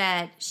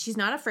that she's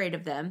not afraid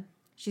of them.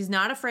 She's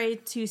not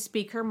afraid to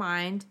speak her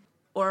mind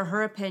or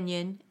her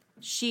opinion.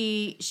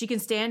 She can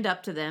stand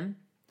up to them.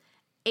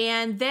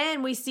 And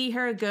then we see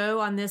her go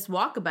on this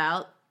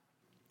walkabout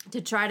to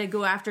try to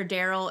go after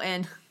Daryl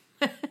and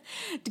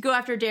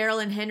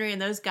Henry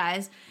and those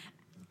guys.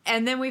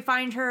 And then we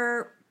find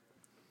her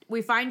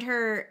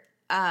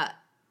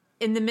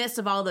in the midst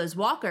of all those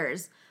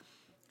walkers.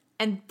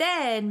 And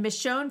then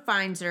Michonne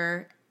finds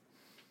her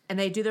and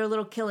they do their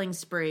little killing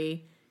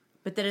spree.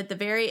 But then at the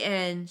very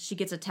end, she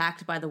gets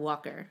attacked by the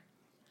walker.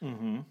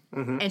 And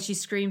she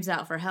screams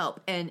out for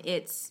help. And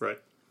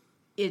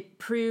it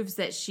proves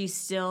that she's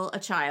still a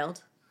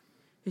child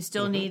who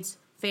still needs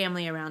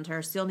family around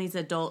her, still needs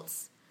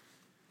adults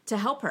to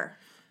help her.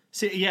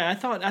 See, yeah, I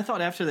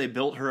thought after they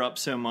built her up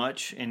so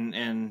much,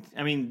 and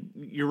I mean,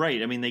 you're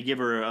right. I mean, they give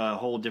her a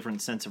whole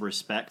different sense of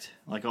respect.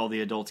 Like all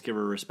the adults give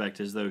her respect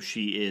as though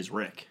she is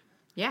Rick.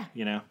 Yeah.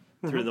 You know,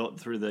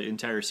 through the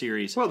entire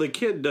series. Well, the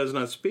kid does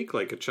not speak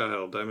like a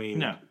child. I mean,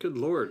 No. good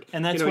Lord.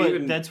 And that's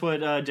that's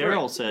what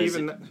Daryl says.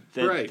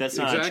 That's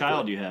not a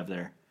child you have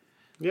there.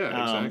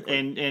 Yeah,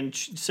 exactly.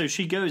 So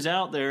she goes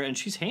out there and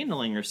she's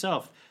handling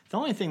herself. The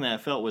only thing that I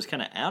felt was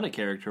kind of out of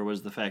character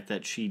was the fact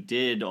that she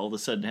did all of a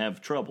sudden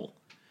have trouble.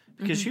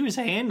 Because she was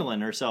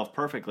handling herself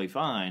perfectly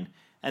fine.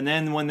 And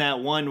then when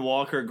that one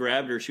walker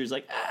grabbed her, she was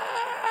like,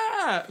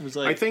 ah! It was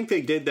like, I think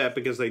they did that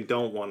because they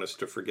don't want us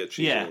to forget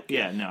she's a little kid.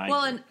 yeah, no.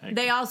 Well,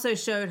 they also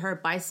showed her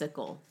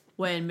bicycle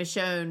when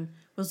Michonne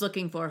was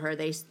looking for her.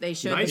 They showed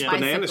Nice the bicycle.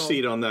 banana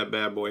seat on that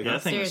bad boy. Yeah, Huh?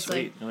 that thing was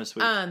Seriously. sweet. That was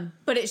sweet.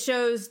 But it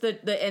shows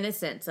the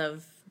innocence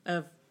of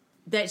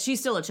that she's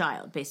still a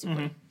child,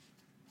 basically.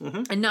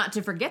 And not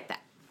to forget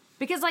that.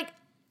 Because, like,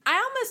 I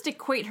almost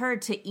equate her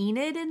to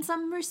Enid in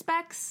some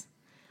respects.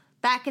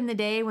 Back in the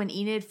day when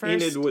Enid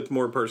first... Enid with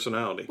more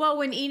personality. Well,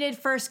 when Enid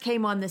first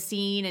came on the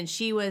scene and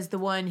she was the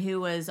one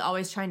who was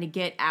always trying to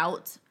get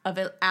out of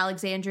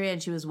Alexandria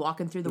and she was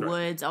walking through the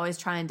woods, always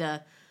trying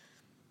to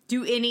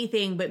do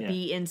anything but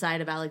be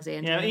inside of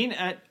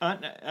Alexandria.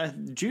 Yeah,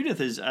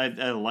 Judith is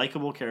a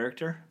likable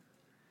character,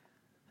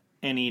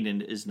 and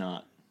Enid is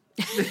not.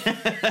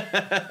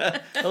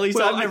 At least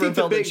I've never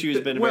felt that she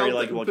has been a very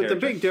likable character. But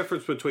the big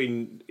difference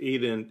between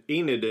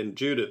Enid and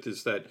Judith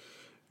is that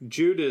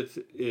Judith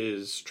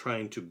is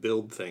trying to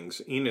build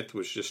things. Enid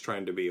was just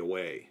trying to be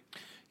away.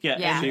 Yeah,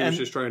 Yeah. She was and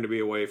just trying to be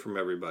away from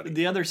everybody.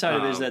 the other side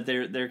of it is that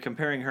they're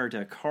comparing her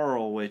to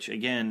Carl, which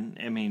again,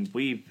 I mean,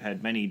 we've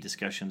had many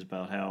discussions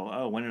about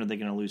how when are they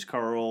going to lose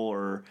Carl,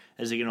 or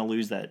is he going to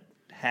lose that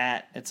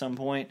hat at some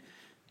point?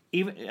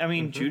 Even I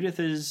mean, Judith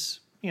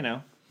is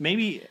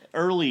maybe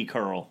early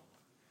Carl,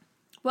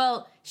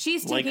 Well,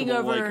 she's taking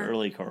likable over. like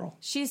early Carl.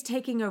 She's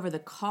taking over the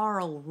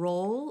Carl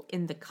role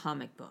in the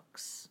comic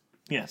books.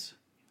 Yes.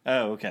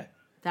 Oh, okay,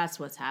 That's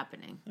what's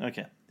happening.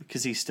 okay,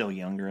 because he's still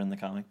younger in the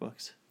comic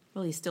books.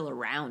 Well, he's still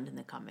around in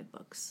the comic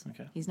books.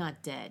 Okay. He's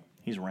not dead.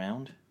 He's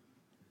round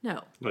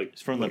No. Like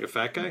from a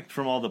fat guy?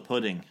 from all the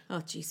pudding.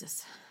 Oh,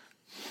 Jesus.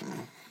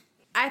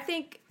 I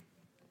think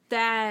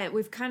that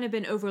we've kind of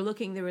been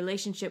overlooking the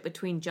relationship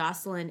between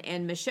Jocelyn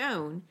and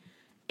Michonne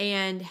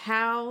and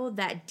how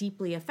that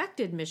deeply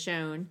affected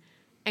Michonne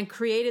and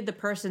created the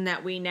person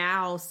that we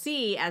now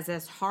see as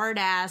this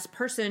hard-ass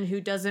person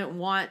who doesn't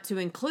want to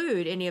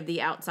include any of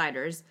the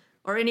outsiders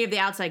or any of the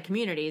outside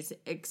communities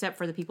except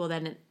for the people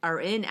that are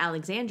in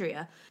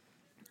Alexandria.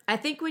 I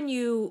think when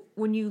you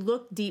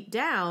look deep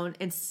down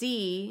and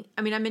see,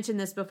 I mean, I mentioned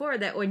this before,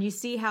 that when you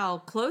see how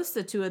close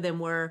the two of them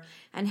were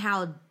and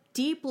how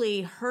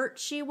deeply hurt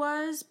she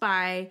was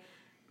by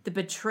the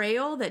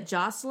betrayal that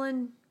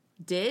Jocelyn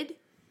did.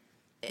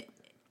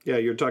 Yeah,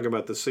 you're talking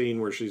about the scene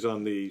where she's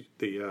on the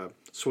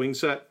swing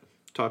set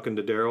talking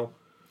to Daryl.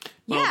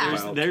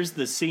 Yeah. There's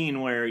the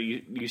scene where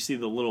you see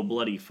the little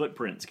bloody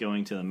footprints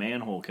going to the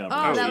manhole cover.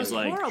 Oh, that She's was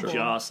like, horrible.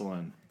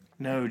 Jocelyn.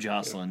 No,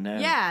 Jocelyn, no.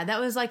 Yeah,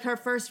 that was like her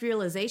first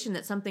realization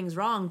that something's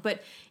wrong.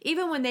 But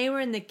even when they were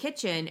in the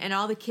kitchen and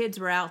all the kids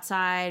were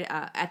outside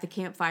at the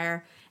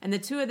campfire, and the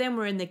two of them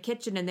were in the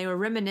kitchen and they were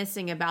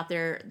reminiscing about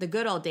the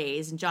good old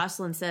days, and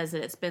Jocelyn says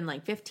that it's been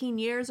like 15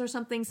 years or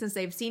something since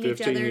they've seen each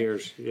 15 other.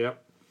 years,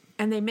 yep.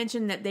 And they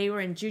mentioned that they were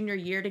in junior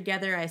year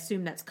together. I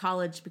assume that's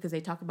college because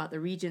they talk about the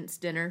Regents'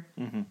 dinner.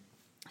 Mm-hmm.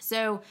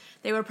 So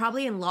they were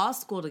probably in law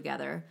school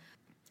together.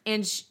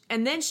 And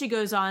then she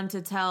goes on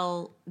to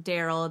tell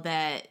Daryl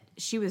that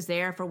she was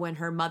there for when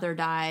her mother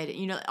died.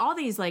 You know, all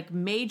these like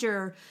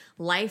major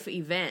life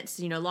events.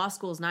 You know, law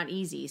school is not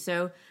easy.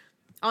 So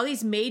all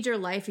these major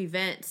life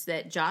events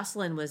that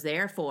Jocelyn was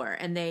there for.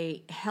 And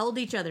they held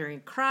each other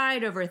and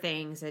cried over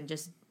things and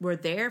just were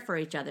there for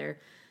each other.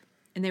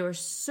 And they were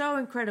so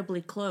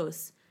incredibly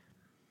close.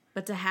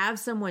 But to have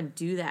someone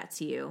do that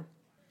to you,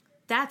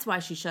 that's why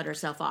she shut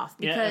herself off.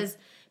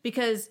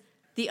 Because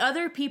the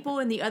other people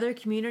in the other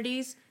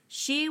communities,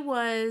 she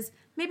was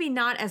maybe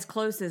not as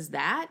close as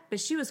that,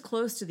 but she was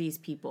close to these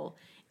people.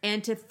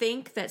 And to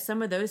think that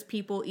some of those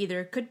people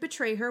either could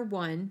betray her,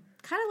 one,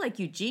 kind of like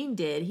Eugene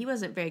did. He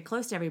wasn't very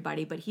close to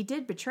everybody, but he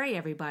did betray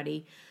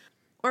everybody.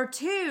 Or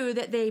two,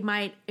 that they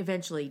might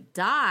eventually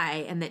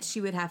die and that she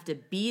would have to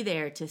be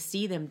there to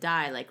see them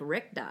die like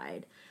Rick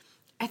died.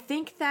 I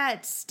think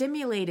that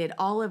stimulated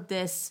all of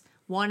this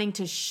wanting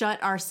to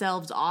shut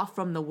ourselves off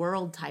from the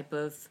world type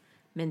of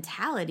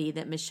mentality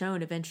that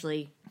Michonne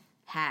eventually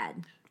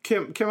had.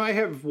 Kim, I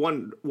have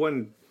one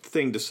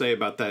thing to say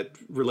about that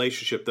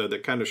relationship, though,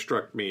 that kind of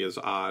struck me as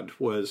odd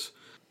was,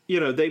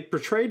 they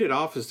portrayed it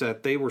off as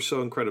that they were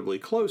so incredibly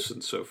close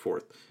and so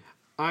forth.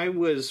 I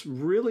was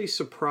really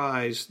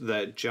surprised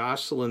that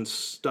Jocelyn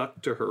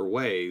stuck to her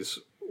ways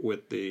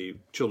with the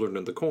Children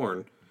of the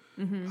Corn.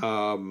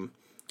 Mm-hmm.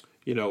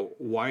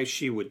 Why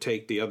she would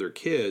take the other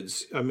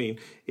kids. I mean,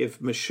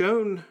 if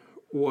Michonne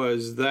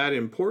was that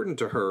important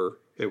to her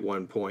at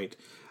one point,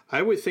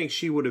 I would think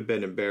she would have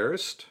been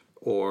embarrassed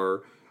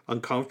or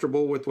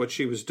uncomfortable with what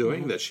she was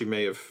doing, that she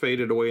may have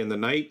faded away in the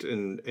night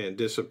and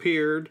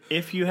disappeared.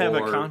 If you have a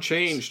conscience.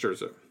 Changed or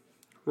so.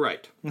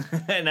 Right.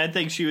 And I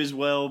think she was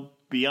well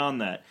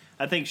beyond that.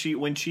 I think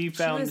when she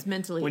was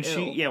mentally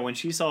ill. When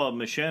she saw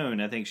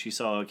Michonne, I think she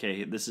saw,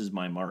 okay, this is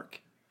my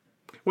mark.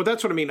 Well,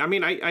 that's what I mean. I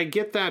mean, I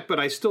get that, but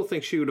I still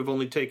think she would have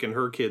only taken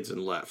her kids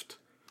and left.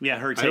 Yeah,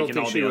 her taking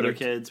all the other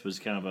kids was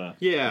kind of a...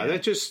 Yeah,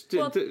 that just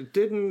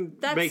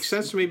didn't make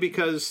sense to me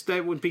because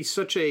that would be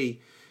such a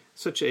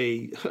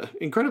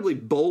incredibly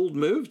bold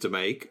move to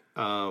make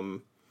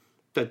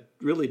that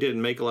really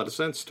didn't make a lot of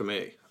sense to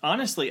me.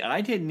 Honestly,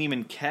 I didn't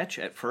even catch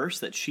at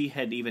first that she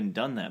had even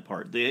done that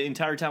part. The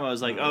entire time I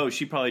was like, oh,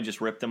 she probably just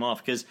ripped them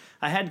off because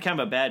I had kind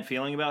of a bad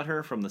feeling about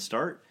her from the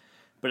start.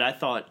 But I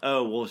thought,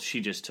 oh, well,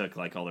 she just took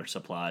like all their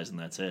supplies and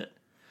that's it.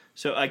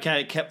 So I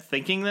kind of kept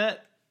thinking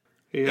that.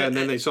 Yeah, and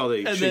then they saw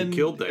she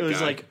killed that guy. It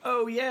was like,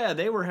 oh, yeah,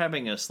 they were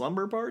having a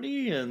slumber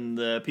party and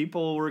the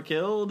people were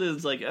killed.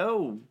 It's like,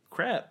 oh,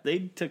 crap, they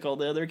took all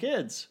the other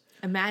kids.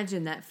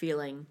 Imagine that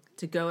feeling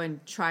to go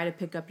and try to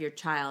pick up your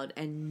child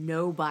and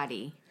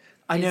nobody.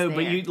 I know, there.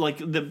 but you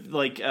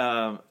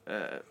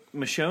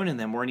Michonne and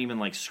them weren't even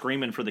like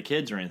screaming for the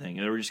kids or anything.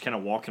 They were just kind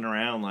of walking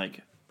around like,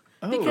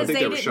 oh, because I think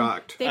they were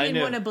shocked. They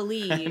didn't want to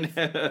believe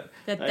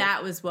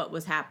that was what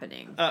was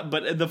happening.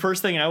 But the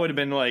first thing I would have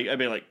been like, I'd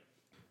be like,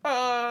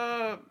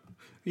 yeah,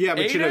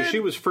 but Aiden? she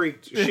was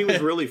freaked. She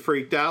was really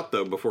freaked out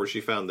though before she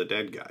found the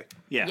dead guy.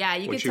 Yeah,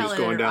 you when could she tell was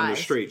it in going her down eyes.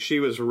 the street, she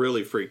was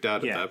really freaked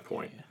out at that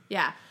point.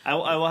 Yeah, I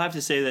will have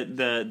to say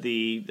that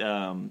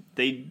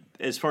they,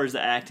 as far as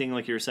the acting,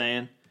 like you were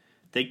saying,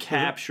 They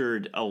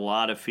captured a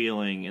lot of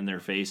feeling in their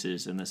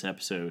faces in this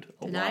episode.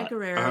 Denai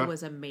Guerrero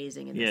was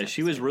amazing in this episode.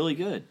 She was really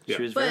good. Yeah.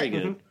 She was very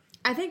good.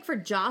 I think for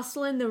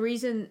Jocelyn, the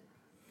reason...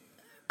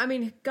 I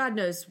mean, God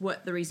knows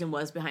what the reason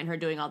was behind her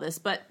doing all this,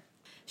 but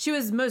she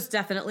was most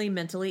definitely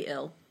mentally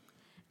ill.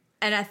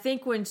 And I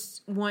think when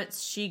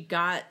she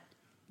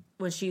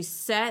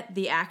set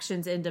the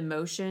actions into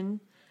motion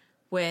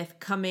with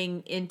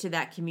coming into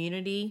that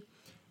community,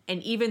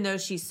 and even though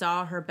she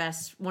saw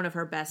one of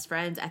her best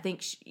friends, I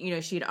think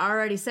she'd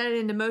already set it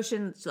into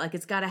motion. Like,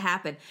 it's got to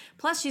happen.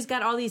 Plus, she's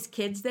got all these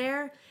kids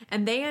there,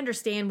 and they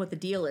understand what the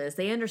deal is.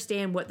 They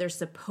understand what they're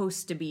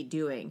supposed to be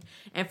doing,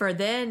 and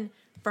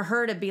for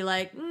her to be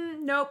like,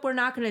 nope, we're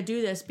not going to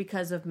do this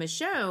because of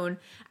Michonne,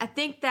 I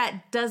think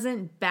that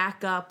doesn't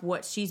back up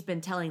what she's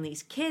been telling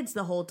these kids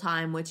the whole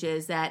time, which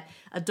is that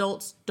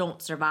adults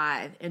don't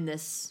survive in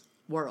this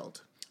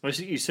world.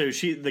 So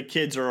the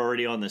kids are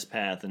already on this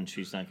path, and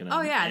she's not going to.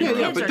 Oh yeah,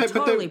 the kids are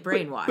totally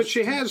brainwashed. But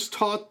she has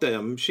taught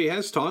them. She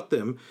has taught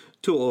them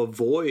to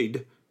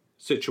avoid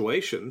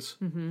situations.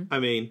 Mm-hmm. I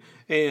mean,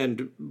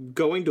 and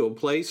going to a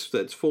place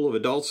that's full of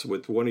adults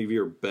with one of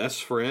your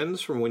best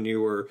friends from when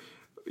you were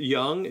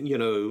young,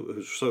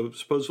 so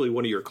supposedly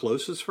one of your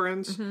closest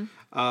friends,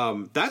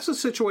 that's a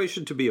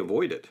situation to be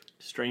avoided.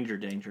 Stranger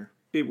danger.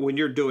 When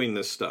you're doing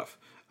this stuff.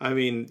 I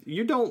mean,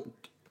 you don't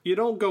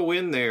go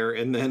in there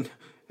and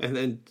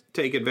then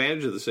take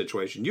advantage of the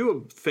situation.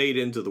 You fade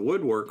into the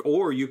woodwork,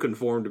 or you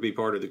conform to be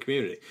part of the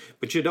community,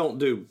 but you don't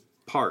do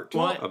part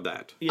of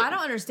that. I don't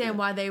understand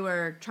why they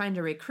were trying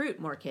to recruit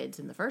more kids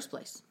in the first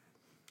place.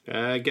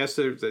 I guess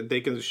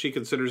she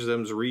considers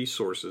them as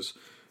resources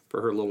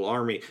for her little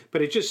army,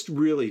 but it just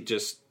really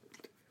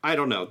I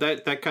don't know,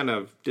 that kind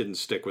of didn't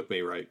stick with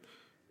me right.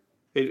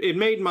 It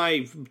made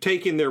my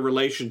taking their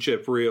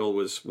relationship real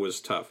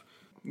was tough.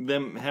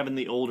 Them having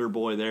the older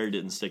boy there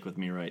didn't stick with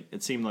me right.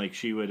 It seemed like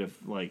she would have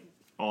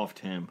offed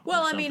him.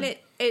 Well, I mean,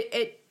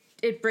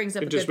 it brings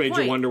up. It just made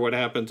you wonder what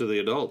happened to the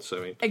adults. I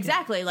mean,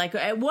 exactly. Like,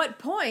 at what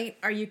point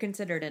are you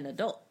considered an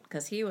adult?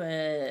 Because he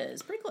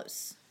was pretty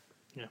close.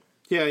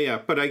 Yeah.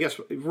 But I guess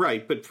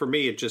right. But for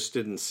me, it just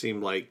didn't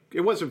seem like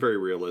it wasn't very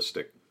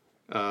realistic.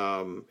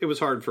 It was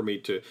hard for me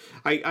to.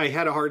 I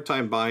had a hard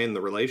time buying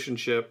the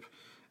relationship.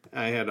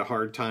 I had a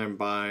hard time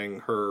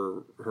buying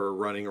her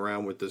running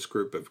around with this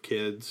group of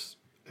kids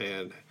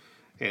and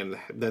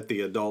that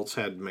the adults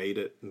had made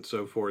it and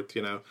so forth.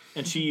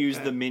 And she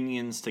used the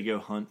minions to go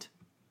hunt.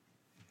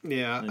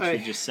 Yeah, and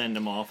she'd just send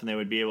them off, and they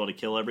would be able to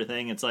kill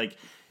everything. It's like,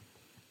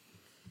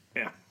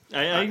 yeah.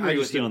 I agree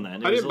with you on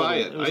that. I didn't buy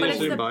it. But it's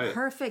the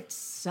perfect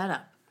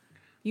setup.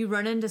 You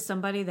run into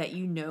somebody that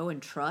you know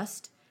and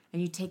trust,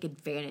 and you take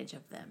advantage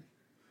of them.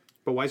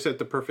 But why is that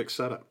the perfect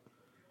setup?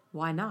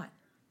 Why not?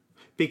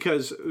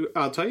 Because,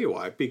 I'll tell you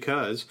why.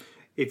 Because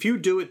if you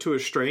do it to a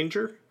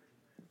stranger,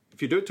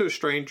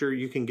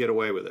 you can get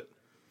away with it.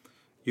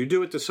 You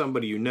do it to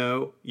somebody you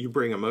know, you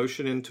bring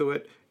emotion into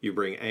it, you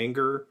bring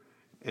anger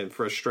and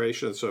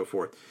frustration and so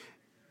forth.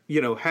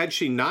 Had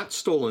she not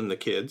stolen the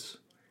kids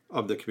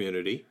of the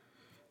community,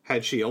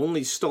 had she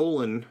only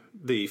stolen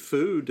the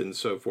food and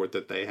so forth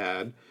that they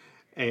had,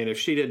 and if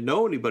she didn't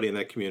know anybody in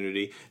that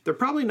community, they're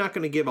probably not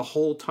going to give a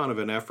whole ton of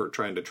an effort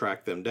trying to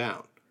track them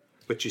down.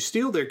 But you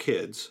steal their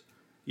kids,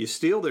 you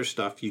steal their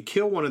stuff, you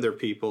kill one of their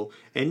people,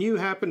 and you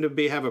happen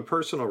to have a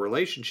personal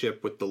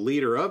relationship with the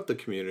leader of the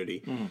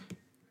community. Mm.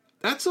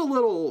 That's a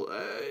little,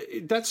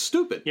 that's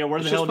stupid. Yeah,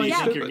 where the hell do you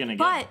think you're going to get?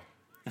 But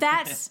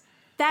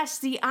that's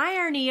the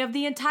irony of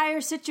the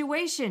entire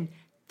situation.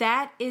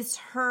 That is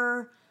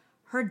her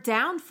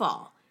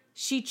downfall.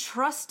 She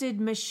trusted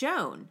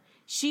Michonne.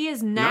 She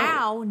is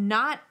now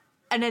not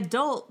an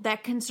adult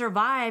that can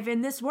survive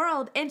in this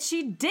world, and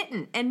she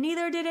didn't, and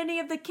neither did any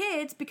of the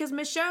kids because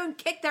Michonne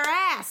kicked their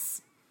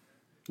ass.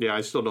 Yeah,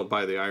 I still don't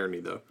buy the irony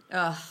though.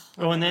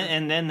 And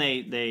then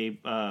they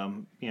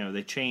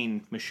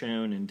chain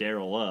Michonne and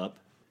Daryl up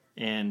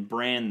and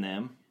brand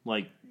them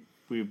like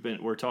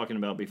we're talking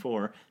about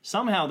before.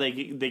 Somehow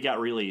they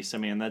got released. I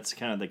mean, that's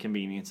kind of the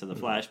convenience of the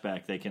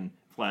flashback. They can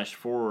flash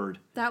forward.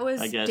 That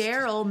was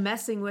Daryl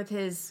messing with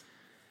his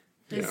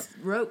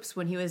ropes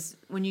when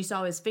you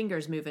saw his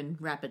fingers moving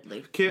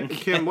rapidly. Kim,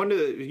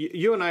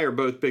 you and I are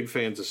both big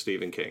fans of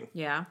Stephen King.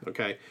 Yeah.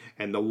 Okay.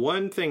 And the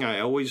one thing I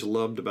always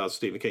loved about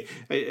Stephen King,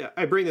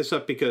 I bring this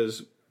up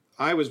because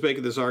I was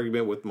making this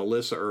argument with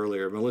Melissa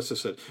earlier. Melissa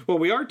said, well,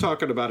 we are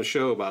talking about a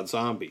show about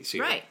zombies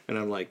here. Right. And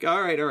I'm like,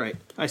 all right.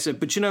 I said,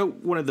 but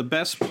one of the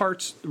best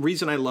parts, the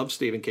reason I love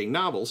Stephen King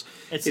novels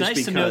is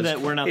nice to know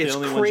that we're not the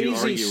only ones you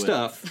argue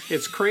with.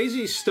 It's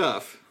crazy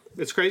stuff.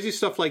 It's crazy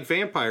stuff like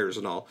vampires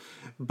and all,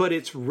 but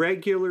it's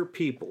regular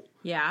people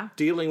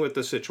dealing with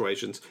the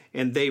situations,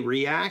 and they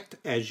react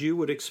as you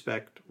would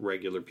expect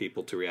regular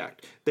people to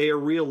react. They are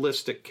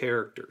realistic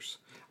characters.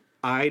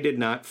 I did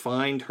not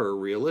find her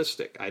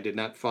realistic. I did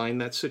not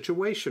find that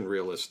situation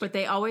realistic. But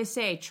they always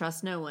say,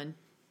 trust no one.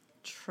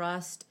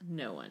 Trust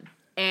no one.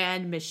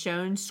 And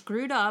Michonne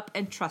screwed up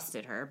and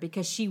trusted her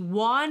because she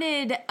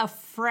wanted a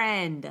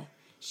friend.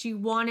 She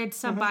wanted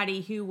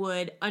somebody who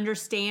would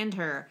understand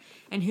her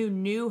and who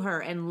knew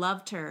her and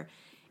loved her.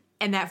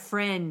 And that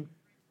friend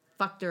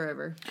fucked her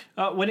over.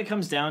 When it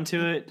comes down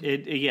to it,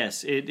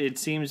 it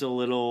seems a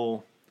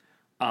little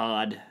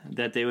odd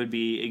that they would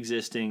be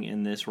existing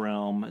in this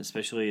realm,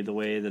 especially the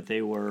way that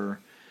they were.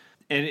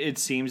 And it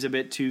seems a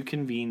bit too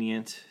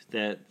convenient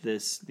that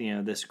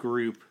this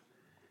group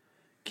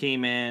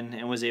came in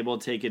and was able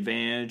to take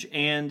advantage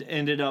and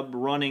ended up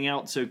running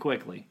out so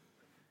quickly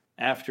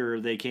after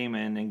they came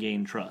in and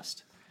gained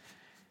trust.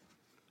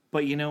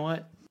 But you know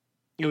what?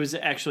 It was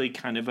actually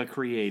kind of a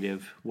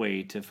creative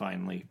way to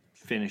finally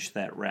finish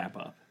that wrap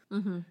up.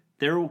 Mm-hmm.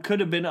 There could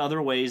have been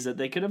other ways that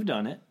they could have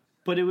done it,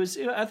 but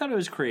I thought it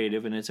was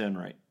creative in its own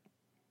right.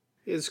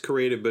 It's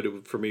creative,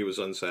 but for me it was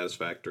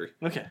unsatisfactory.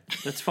 Okay,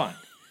 that's fine.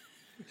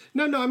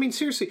 No, I mean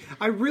seriously,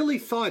 I really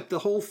thought the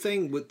whole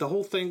thing with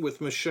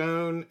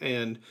Michonne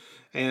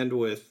and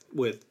with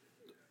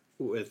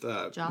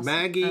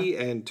Maggie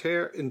and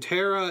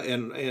Tara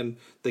and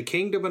the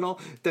kingdom and all,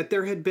 that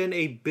there had been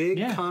a big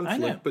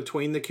conflict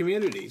between the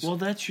communities. Well,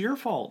 that's your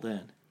fault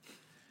then.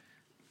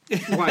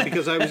 Why?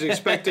 Because I was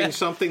expecting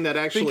something that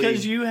actually...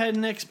 Because you had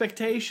an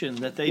expectation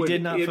that they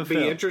did not fulfill. Would it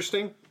be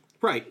interesting?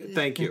 Right,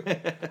 thank you.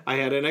 I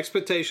had an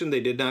expectation they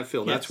did not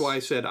fill. Yes. That's why I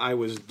said I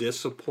was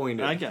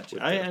disappointed. I got you.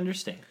 I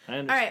understand.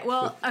 All right,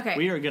 well, okay.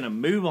 We are going to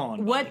move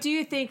on. What do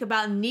you think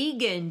about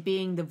Negan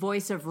being the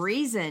voice of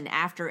reason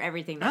after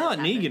everything that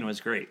happened? Negan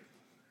was great.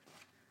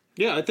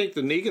 Yeah, I think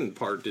the Negan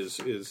part is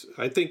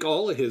I think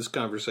all of his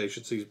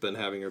conversations he's been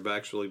having have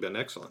actually been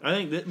excellent.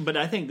 I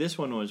think this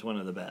one was one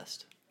of the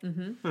best.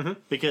 Mm-hmm. Mm-hmm.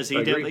 Because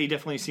he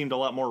definitely seemed a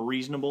lot more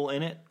reasonable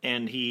in it,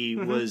 and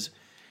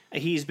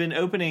he's been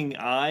opening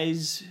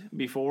eyes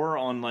before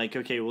on like,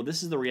 okay, well,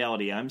 this is the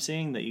reality I'm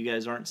seeing that you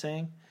guys aren't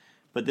seeing.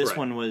 But this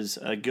one was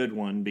a good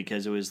one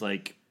because it was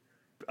like,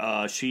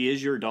 she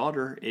is your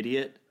daughter,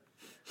 idiot.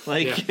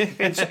 Like,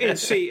 and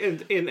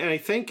I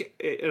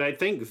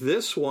think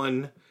this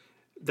one,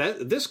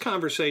 this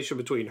conversation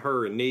between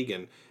her and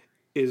Negan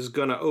is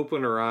going to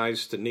open her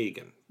eyes to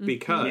Negan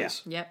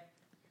because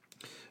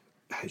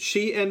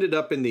she ended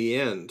up in the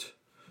end,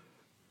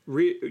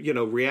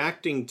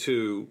 reacting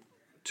to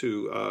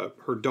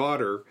her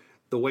daughter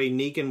the way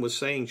Negan was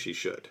saying she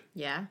should.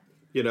 Yeah.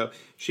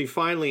 She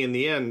finally, in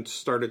the end,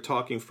 started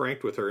talking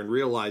frank with her and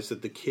realized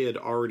that the kid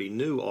already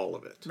knew all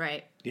of it.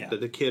 Right. Yeah.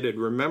 That the kid had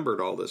remembered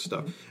all this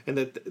stuff. Mm-hmm. And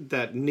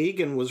that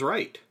Negan was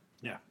right.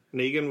 Yeah.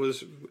 Negan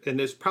was, and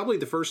it's probably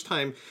the first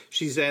time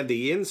she's had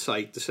the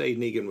insight to say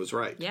Negan was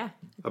right. Yeah.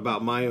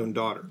 About my own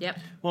daughter. Yep.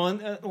 Well, in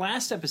the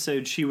last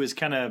episode, she was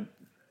kind of,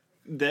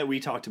 that we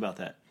talked about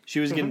that.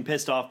 She was getting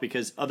pissed off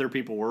because other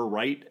people were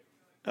right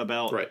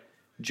about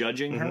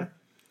judging her.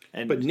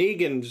 But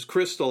Negan's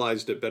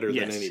crystallized it better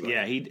than anybody.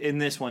 Yeah, he in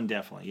this one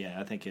definitely. Yeah,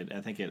 I think it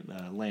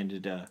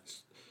landed a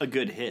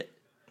good hit.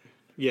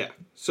 Yeah,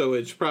 so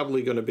it's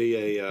probably going to be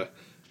a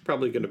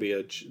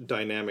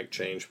dynamic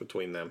change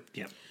between them.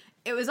 Yeah.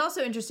 It was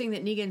also interesting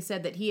that Negan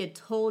said that he had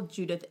told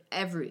Judith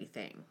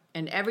everything,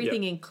 and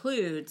everything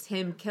includes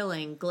him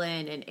killing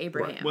Glenn and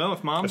Abraham. Right.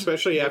 Well,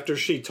 especially after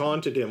she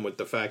taunted him with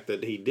the fact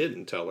that he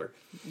didn't tell her.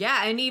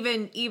 Yeah, and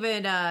even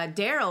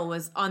Daryl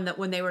was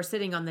when they were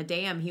sitting on the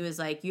dam. He was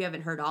like, "You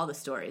haven't heard all the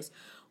stories."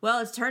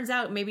 Well, it turns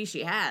out maybe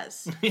she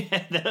has.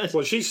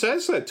 Well, she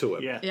says that to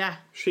him. Yeah.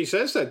 She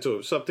says that to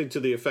him, something to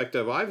the effect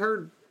of, "I've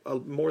heard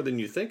more than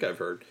you think I've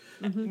heard."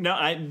 Mm-hmm. No,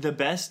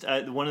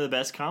 one of the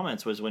best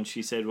comments was when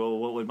she said, "Well,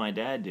 what would my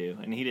dad do?"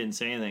 And he didn't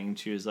say anything. And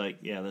she was like,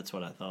 "Yeah, that's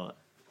what I thought."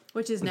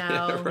 Which is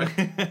now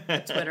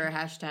a Twitter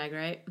hashtag,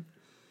 right?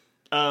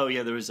 Oh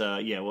yeah, there was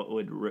what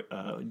would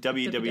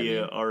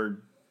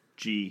WWRGD?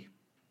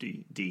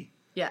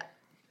 Yeah.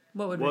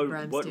 What would Rick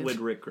Grimes do? What would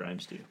Rick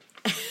Grimes do?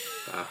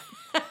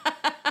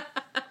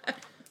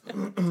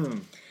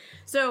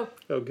 So.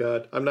 Oh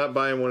God, I'm not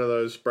buying one of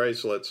those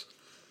bracelets.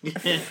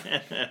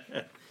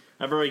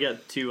 I've already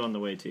got 2 on the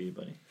way to you,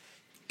 buddy.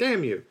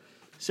 Damn you.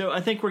 So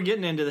I think we're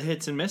getting into the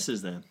hits and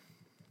misses then.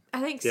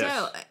 I think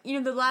so.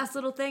 The last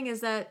little thing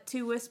is that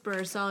 2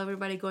 Whisperers saw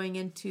everybody going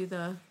into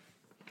the...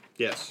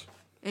 Yes.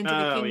 Into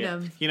the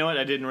kingdom. Yeah. You know what?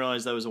 I didn't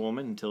realize that was a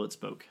woman until it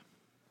spoke.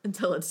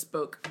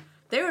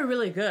 They were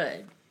really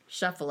good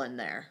shuffling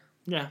there.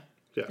 Yeah.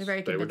 Yes, they're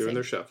very they were convincing. doing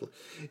their shuffling.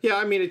 Yeah,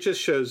 I mean, it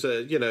just shows,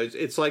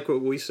 it's like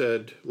what we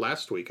said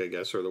last week, I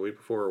guess, or the week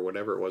before, or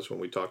whatever it was when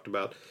we talked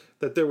about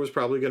that there was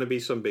probably going to be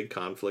some big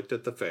conflict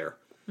at the fair.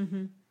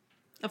 Mm-hmm.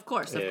 Of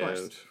course.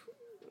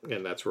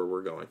 And that's where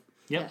we're going.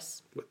 Yep.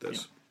 Yes. With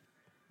this.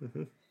 Yep.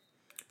 Mm-hmm.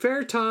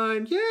 Fair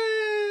time.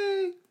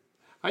 Yay!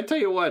 I tell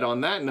you what,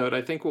 on that note,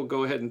 I think we'll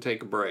go ahead and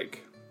take a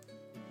break.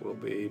 We'll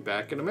be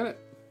back in a minute.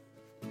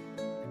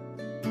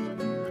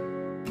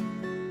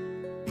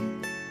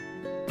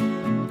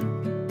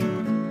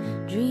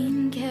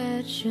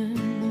 Dreamcatcher,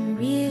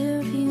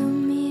 rearview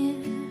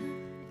mirror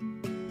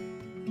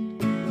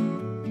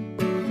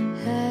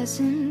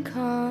hasn't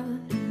caught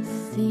a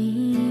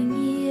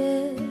thing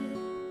yet.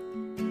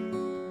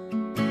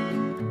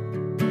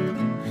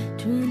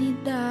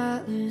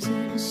 $20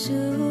 and a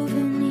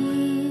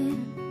souvenir.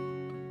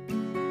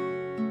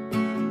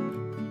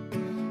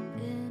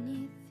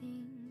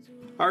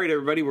 All right,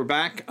 everybody, we're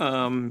back.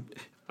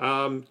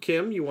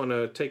 Kim, you want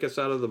to take us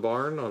out of the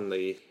barn on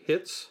the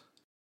hits?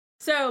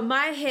 So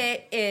my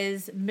hit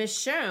is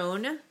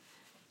Michonne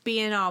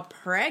being all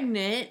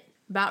pregnant,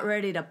 about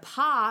ready to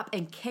pop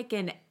and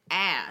kicking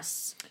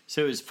ass.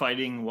 So is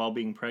fighting while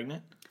being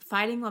pregnant?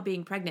 Fighting while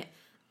being pregnant.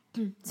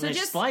 So they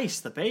just slice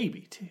the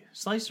baby, too.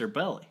 Slice her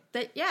belly.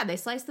 They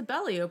slice the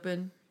belly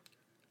open.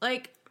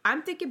 Like,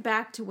 I'm thinking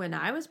back to when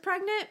I was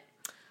pregnant.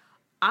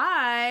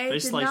 They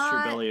sliced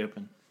your belly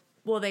open.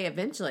 Well, they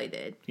eventually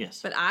did.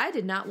 Yes. But I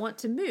did not want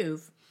to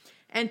move.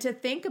 And to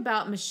think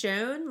about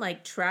Michonne,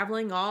 like,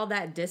 traveling all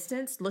that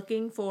distance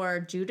looking for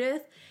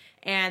Judith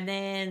and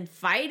then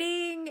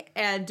fighting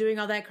and doing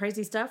all that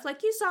crazy stuff.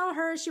 Like, you saw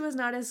her. She was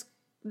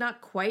not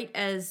quite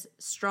as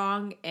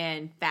strong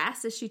and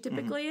fast as she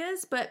typically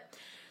is. But,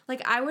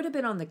 like, I would have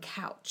been on the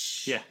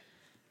couch. Yeah.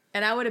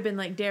 And I would have been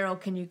like, Daryl,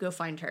 can you go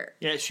find her?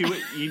 Yeah,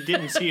 you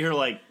didn't see her,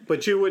 like...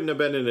 But you wouldn't have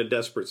been in a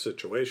desperate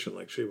situation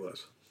like she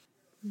was.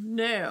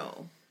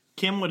 No.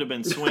 Kim would have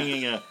been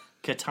swinging a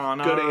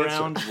katana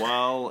around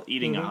while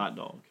eating a hot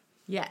dog.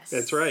 Yes.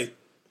 That's right.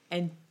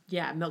 And,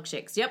 yeah,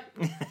 milkshakes. Yep.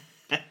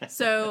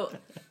 So,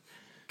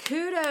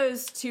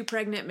 kudos to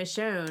pregnant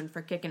Michonne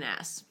for kicking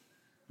ass.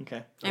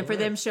 Okay. And for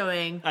them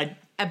showing a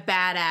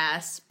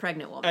badass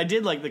pregnant woman. I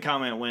did like the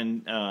comment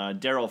when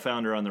Daryl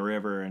found her on the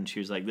river and she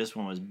was like, this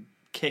one was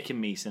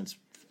kicking me since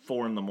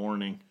 4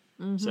 a.m.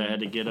 So I had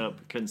to get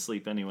up. Couldn't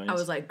sleep anyways. I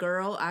was like,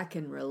 girl, I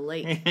can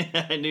relate.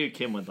 I knew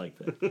Kim would like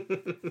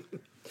that.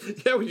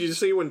 Yeah, would you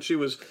see when he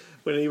was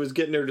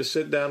getting her to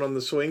sit down on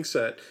the swing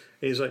set,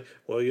 and he's like,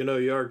 well, you know,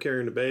 you are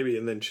carrying a baby,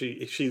 and then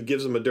she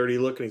gives him a dirty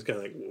look, and he's kind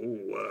of like,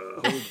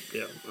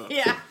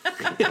 yeah.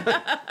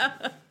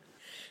 Yeah.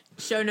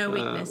 Show no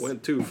weakness.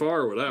 Went too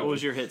far with that What one.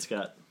 was your hit,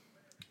 Scott?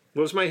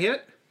 What was my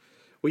hit?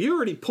 Well, you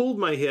already pulled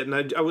my hit,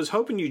 and I was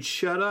hoping you'd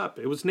shut up.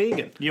 It was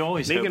Negan. You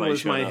always hope Negan I was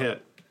shut my up.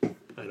 hit.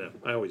 I know.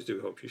 I always do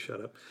hope you shut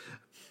up.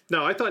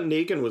 No, I thought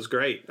Negan was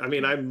great. I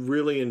mean, I'm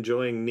really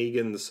enjoying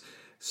Negan's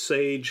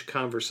sage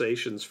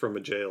conversations from a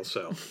jail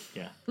cell.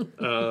 Yeah.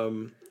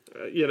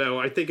 You know,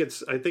 I think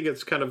it's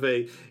kind of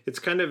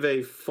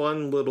a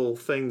fun little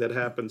thing that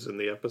happens in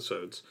the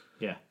episodes.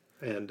 Yeah.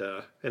 And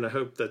I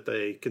hope that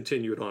they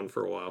continue it on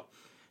for a while.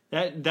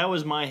 That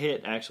was my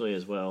hit, actually,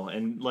 as well.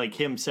 And, like,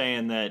 him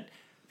saying that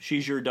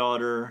she's your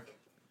daughter,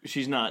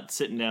 she's not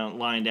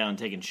lying down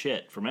taking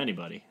shit from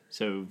anybody.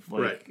 So,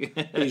 like...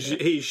 Right.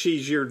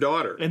 She's your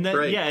daughter. And then,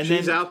 right. yeah, and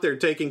she's then, out there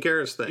taking care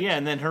of things. Yeah,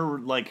 and then her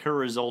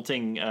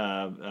resulting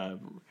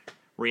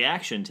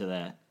reaction to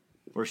that,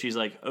 where she's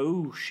like,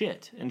 oh,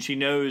 shit. And she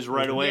knows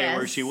right away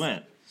where she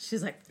went.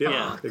 She's like,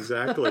 Yeah,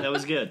 exactly. That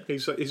was good.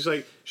 He's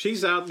like,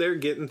 she's out there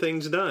getting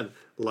things done,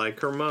 like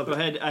her mother.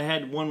 I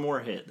had one more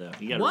hit, though.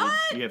 You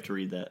have to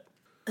read that.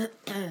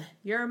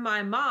 You're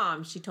my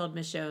mom, she told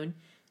Michonne.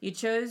 You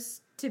chose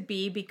to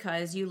be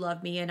because you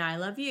love me and I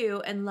love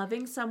you, and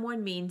loving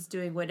someone means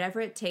doing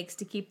whatever it takes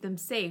to keep them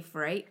safe,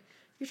 right?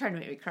 You're trying to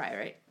make me cry,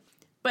 right?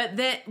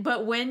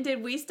 But when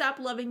did we stop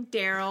loving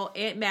Daryl,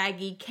 Aunt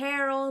Maggie,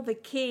 Carol, the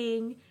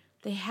king?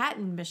 They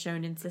hadn't,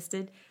 Michonne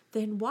insisted.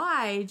 Then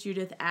why,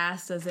 Judith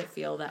asked, does it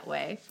feel that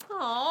way?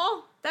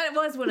 Aw, that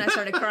was when I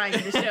started crying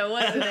in the show,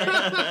 wasn't it?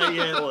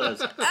 Yeah, it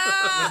was.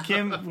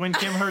 When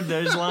Kim heard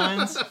those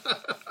lines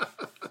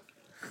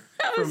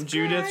from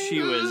Judith,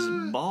 she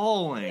was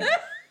bawling.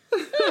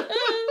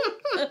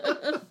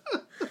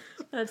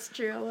 That's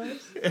true, I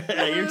was.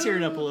 You're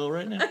tearing up a little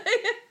right now.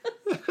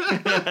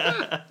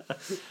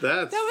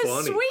 That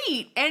was funny.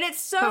 sweet, and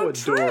it's so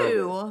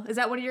true. Is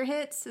that one of your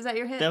hits? Is that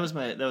your hit? That was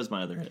my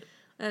other hit.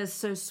 That is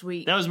so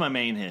sweet. That was my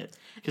main hit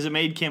because it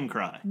made Kim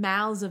cry.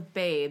 Mouths of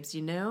babes,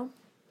 you know?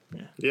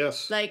 Yeah.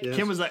 Yes. Like yes.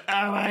 Kim was like,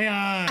 "Oh my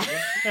god!"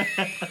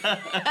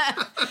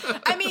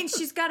 I mean,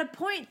 she's got a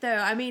point, though.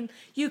 I mean,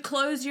 you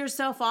close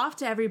yourself off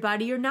to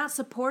everybody. You're not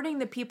supporting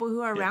the people who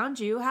are around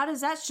you. How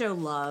does that show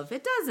love?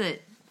 It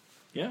doesn't.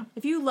 Yeah.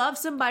 If you love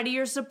somebody,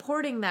 you're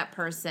supporting that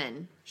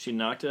person. She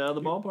knocked it out of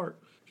the ballpark.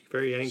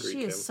 Very angry.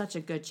 She Kim. is such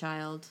a good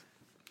child.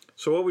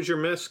 So, what was your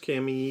miss,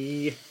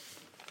 Kimmy?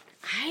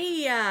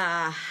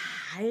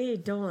 I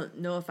don't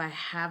know if I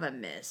have a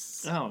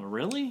miss. Oh,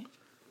 really?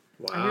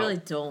 Wow. I really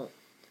don't.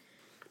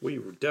 We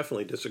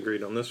definitely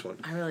disagreed on this one.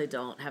 I really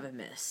don't have a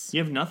miss.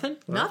 You have nothing?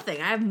 Nothing.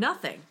 I have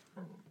nothing.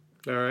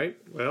 All right.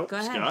 Well, Go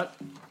ahead. Scott?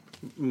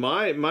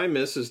 my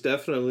miss is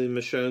definitely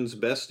Michonne's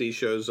bestie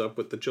shows up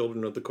with the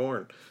Children of the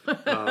Corn.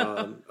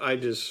 No,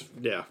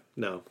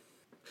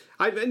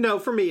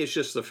 for me, it's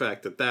just the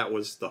fact that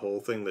was the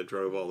whole thing that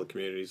drove all the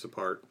communities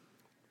apart.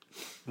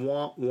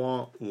 Wah,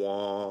 wah,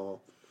 wah.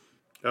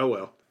 Oh,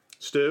 well.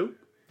 Stu?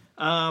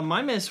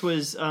 My miss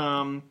was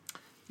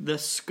the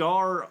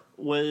scar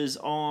was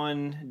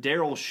on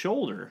Daryl's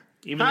shoulder,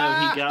 even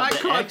though he got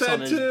the X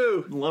on his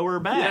lower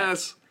back.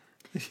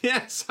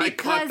 Yes, I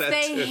Because caught that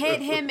they too.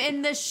 hit him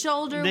in the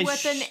shoulder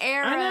with an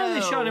arrow. I know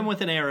they shot him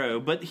with an arrow,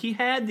 but he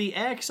had the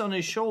X on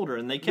his shoulder,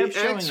 and they kept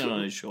showing it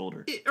on his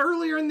shoulder.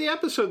 Earlier in the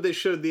episode, they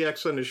showed the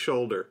X on his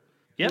shoulder.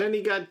 Yep. And then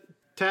he got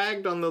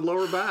tagged on the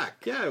lower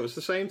back. Yeah, it was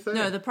the same thing.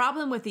 No, the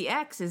problem with the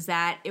X is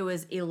that it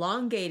was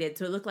elongated,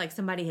 so it looked like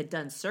somebody had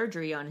done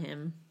surgery on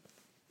him.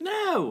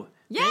 No.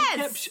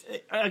 Yes.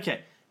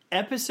 Okay.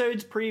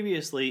 Episodes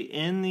previously,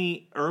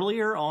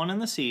 earlier on in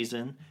the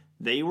season,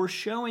 they were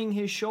showing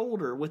his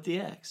shoulder with the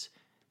X.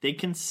 They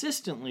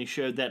consistently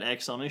showed that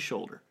X on his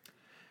shoulder.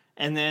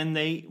 And then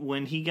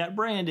when he got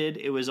branded,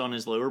 it was on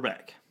his lower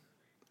back.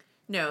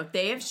 No,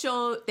 they have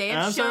shown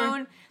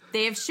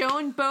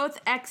both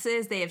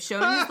X's. They have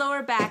shown his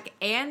lower back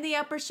and the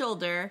upper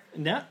shoulder.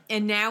 No.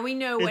 And now we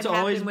know what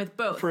happened with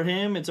both. For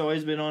him, it's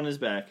always been on his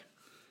back.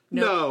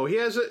 No, he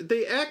has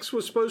the X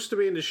was supposed to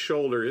be in his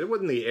shoulder. It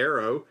wasn't the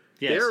arrow.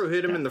 Yes. The arrow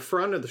hit him in the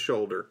front of the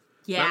shoulder.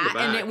 Yeah, not the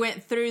back. and it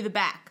went through the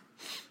back.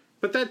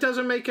 But that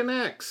doesn't make an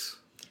X.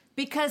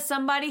 Because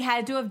somebody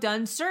had to have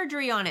done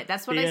surgery on it.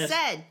 That's what I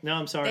said. No,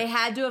 I'm sorry. They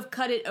had to have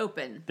cut it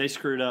open. They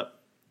screwed up.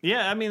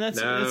 Yeah, I mean, that's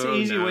an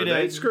easy way to...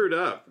 They screwed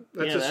up.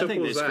 That's as simple I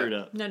think they as that. screwed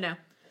up. No.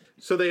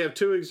 So they have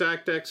two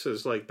exact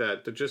X's like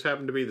that just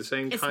happen to be the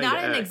same It's kind of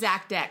not X. an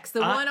exact X. The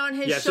one on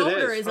his yes, it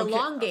shoulder is. is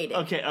elongated.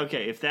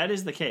 Okay. If that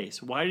is the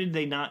case, why did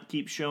they not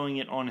keep showing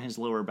it on his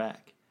lower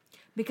back?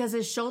 Because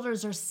his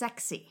shoulders are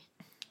sexy.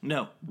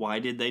 No, why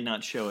did they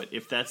not show it?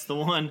 If that's the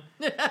one,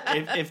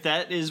 if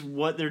that is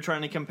what they're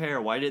trying to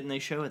compare, why didn't they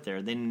show it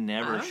there? They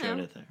never showed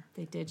it there.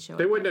 They did show it.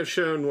 They wouldn't have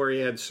shown where he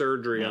had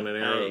surgery on an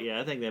arrow.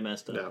 I think they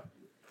messed up. No.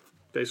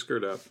 They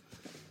screwed up.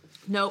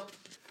 Nope.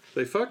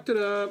 They fucked it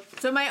up.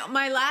 So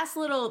my last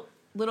little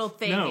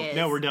thing is...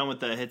 No, we're done with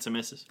the hits and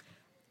misses.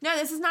 No,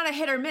 this is not a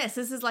hit or miss.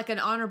 This is like an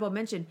honorable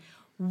mention.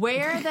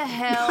 Where the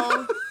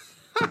hell...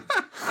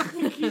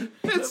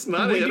 It's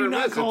not a We hit do or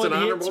not miss. call It's it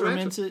an hits honorable or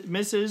mention.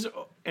 misses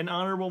and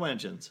honorable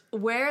mentions.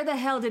 Where the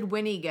hell did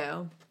Winnie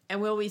go?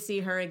 And will we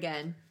see her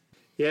again?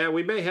 Yeah,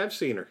 we may have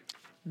seen her.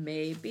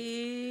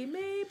 Maybe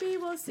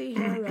we'll see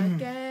her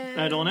again.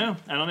 I don't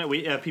know.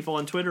 We people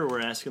on Twitter were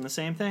asking the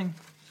same thing.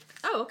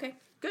 Oh, okay.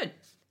 Good.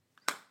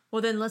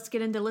 Well, then let's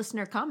get into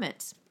listener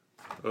comments.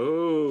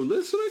 Oh,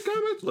 listener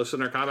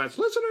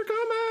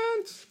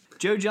comments.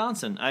 Joe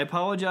Johnson, I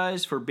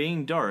apologize for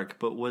being dark,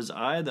 but was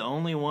I the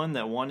only one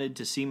that wanted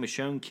to see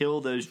Michonne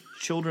kill those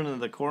children of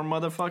the corn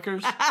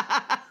motherfuckers?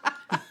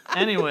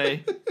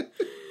 Anyway,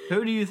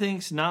 who do you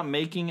think's not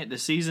making it to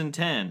season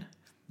 10?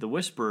 The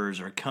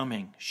Whisperers are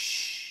coming.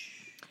 Shh.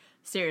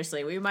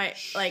 Seriously, we might...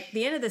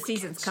 the end of the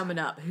season's coming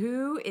up.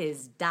 Who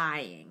is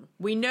dying?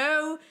 We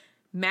know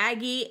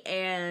Maggie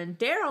and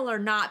Daryl are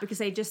not because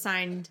they just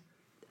signed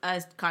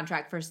a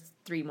contract for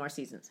 3 more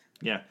seasons.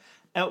 Yeah.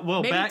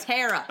 Well, Maybe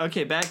Tara.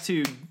 Okay, back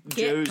to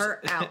Get her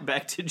out.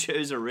 Back to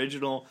Joe's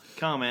original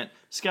comment.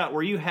 Scott,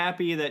 were you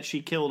happy that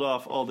she killed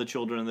off all the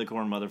children of the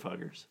corn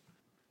motherfuckers?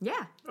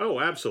 Yeah. Oh,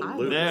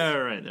 absolutely.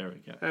 There we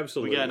go.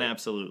 Absolutely. We got an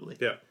absolutely.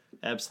 Yeah.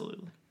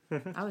 Absolutely.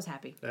 I was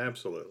happy.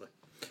 Absolutely.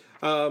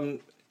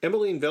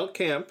 Emmeline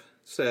Veltkamp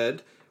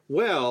said,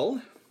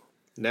 well,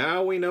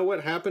 now we know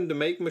what happened to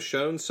make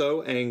Michonne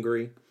so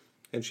angry.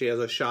 And she has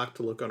a shocked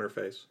look on her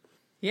face.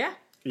 Yeah.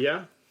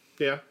 Yeah.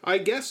 I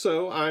guess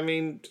so. I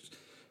mean,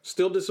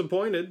 still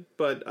disappointed,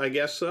 but I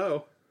guess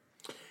so.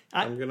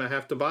 I'm going to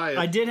have to buy it.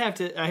 I did have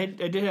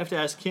to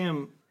ask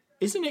him,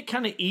 isn't it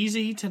kind of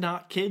easy to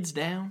knock kids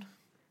down?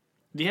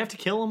 Do you have to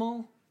kill them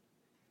all?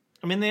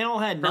 I mean, they all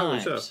had Probably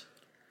knives. so.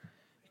 You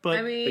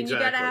But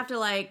Exactly. gotta have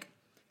to,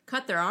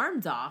 cut their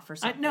arms off or I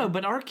something. know,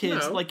 but our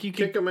kids, No, you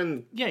kick can him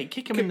in. you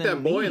kick him Kick in the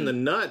that boy knee. in the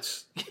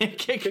nuts.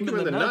 kick him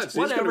in the nuts. He's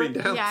going Whatever. to be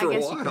down Yeah, I for a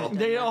guess you while. could.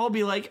 They all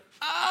be like,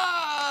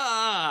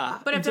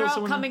 ah! But if until they're all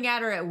someone- coming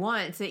at her at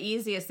once, the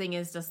easiest thing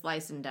is to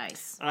slice and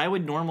dice. I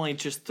would normally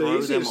just The throw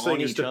them easiest on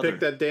thing is each to other. pick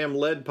that damn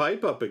lead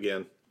pipe up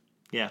again.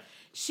 Yeah.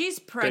 She's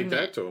Take pregnant.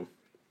 that to him.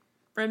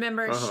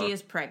 Remember, she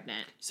is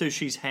pregnant. So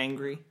she's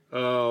hangry.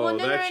 Oh, Well,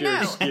 no, that's no, your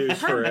no. excuse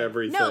for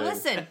everything. No,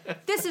 listen.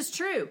 This is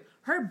true.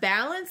 Her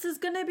balance is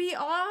going to be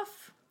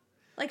off.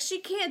 She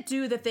can't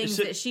do the things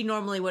So- that she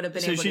normally would have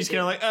been So able she's to do.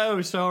 kind of like,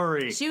 oh,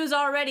 sorry. She was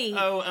already...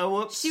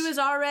 Whoops. She was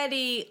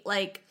already,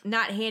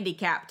 not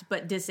handicapped,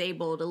 but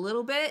disabled a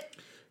little bit.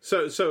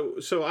 So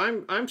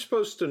I'm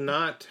supposed to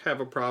not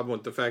have a problem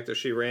with the fact that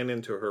she ran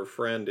into her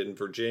friend in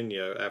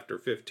Virginia after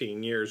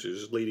 15 years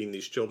who's leading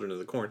these children to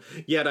the corn.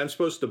 Yet I'm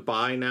supposed to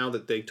buy now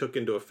that they took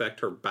into effect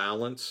her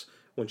balance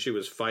when she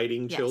was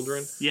fighting Yes.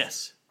 children.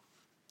 Yes.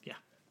 Yeah.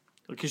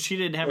 Because she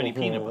didn't have any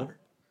peanut butter.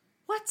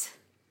 What?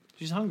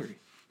 She's hungry.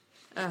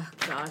 Oh,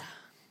 God.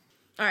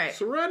 All right.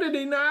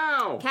 Serenity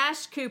now.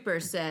 Cash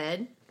Cooper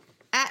said,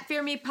 at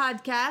Fear Me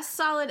Podcast,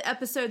 solid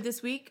episode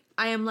this week.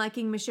 I am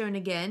liking Michonne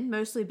again,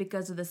 mostly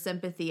because of the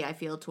sympathy I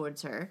feel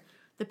towards her.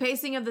 The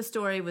pacing of the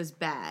story was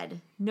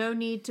bad. No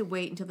need to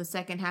wait until the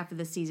second half of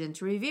the season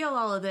to reveal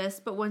all of this,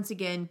 but once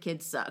again,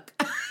 kids suck.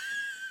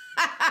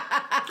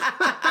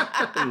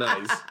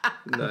 Nice.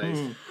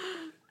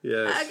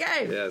 Yes.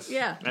 Okay. Yes.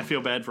 Yeah. I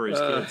feel bad for his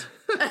kids.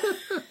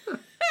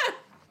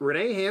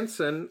 Renee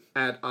Hansen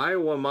at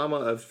Iowa Mama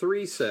of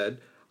 3 said,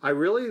 I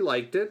really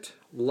liked it.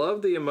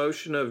 Love the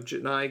emotion of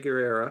Janai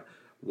Guerrera.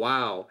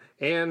 Wow.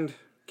 And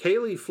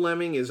Kaylee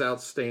Fleming is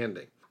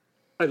outstanding.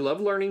 I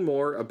love learning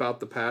more about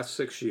the past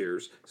 6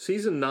 years.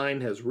 Season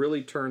 9 has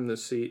really turned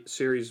this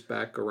series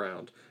back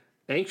around.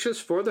 Anxious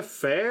for the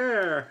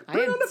fair.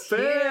 Bring on the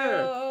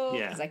fair.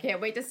 Yeah. Because I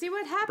can't wait to see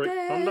what happens.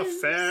 Bring on the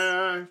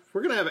fair.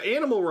 We're going to have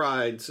animal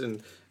rides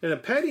and a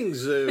petting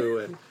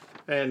zoo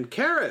and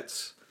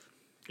carrots.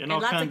 And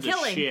all lots of kinds of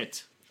killing.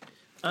 shit.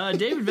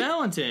 David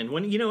Valentin.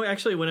 When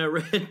I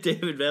read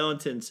David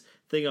Valentin's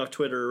thing off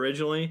Twitter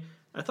originally,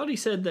 I thought he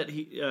said that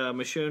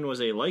Michonne was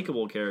a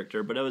likable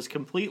character, but I was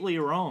completely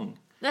wrong.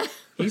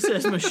 He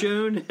says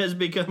Michonne has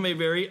become a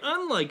very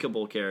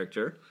unlikable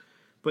character,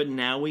 but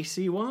now we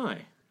see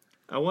why.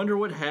 I wonder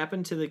what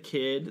happened to the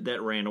kid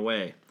that ran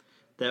away.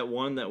 That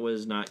one that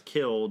was not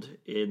killed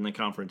in the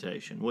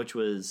confrontation, which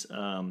was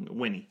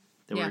Winnie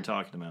that we were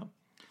talking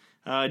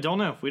about. Don't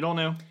know. We don't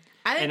know.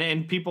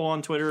 And people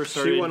on Twitter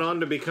started... She went on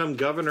to become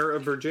governor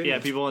of Virginia. Yeah,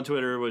 people on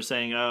Twitter were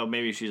saying, oh,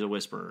 maybe she's a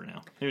whisperer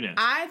now. Who knows?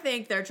 I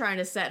think they're trying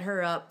to set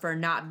her up for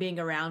not being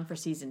around for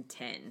season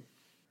 10.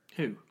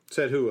 Who?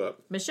 Set who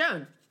up?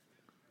 Michonne.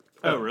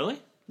 Oh,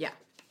 really? Yeah.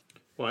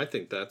 Well, I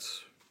think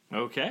that's...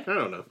 Okay. I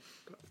don't know.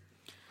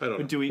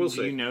 Do We'll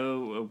see. you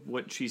know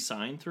what she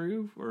signed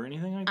through or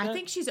anything like that? I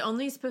think she's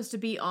only supposed to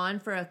be on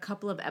for a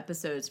couple of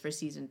episodes for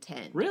season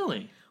 10.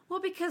 Really? Well,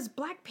 because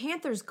Black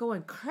Panther's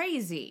going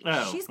crazy.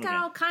 Oh, She's got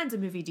all kinds of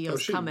movie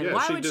deals she, coming. yeah,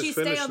 Why she would just she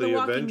stay finished on The the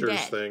Walking Avengers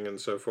Dead? thing and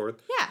so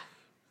forth. Yeah.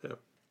 Yeah.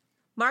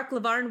 Mark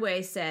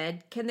Lavarnway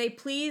said, can they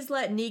please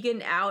let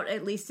Negan out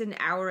at least an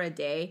hour a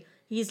day?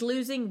 He's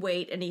losing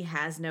weight and he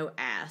has no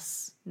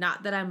ass.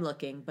 Not that I'm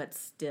looking, but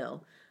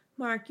still.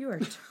 Mark, you are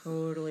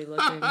totally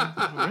looking.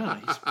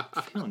 Really? He's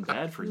feeling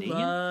bad for Negan?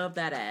 Love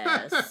that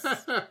ass.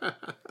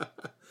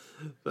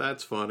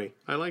 That's funny.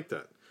 I like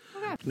that.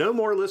 Okay. No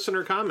more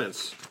listener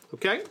comments.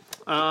 Okay?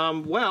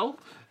 Well,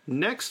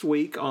 next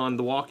week on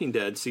The Walking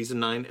Dead, Season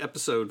 9,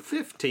 Episode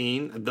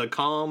 15, The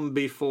Calm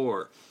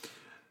Before.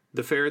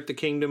 The Fair at the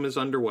Kingdom is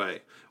underway,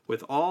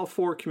 with all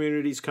 4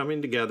 communities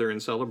coming together in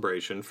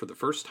celebration for the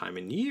first time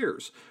in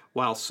years.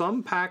 While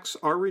some packs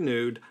are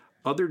renewed,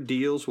 other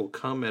deals will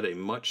come at a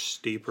much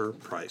steeper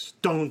price.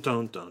 Dun,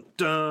 dun, dun,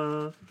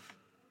 dun.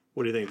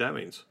 What do you think that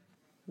means?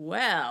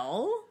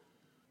 Well,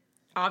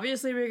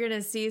 obviously we're going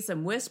to see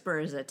some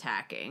whispers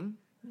attacking.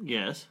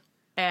 Yes.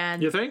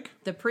 And You think?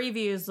 the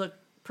previews look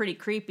pretty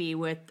creepy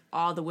with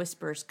all the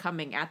whispers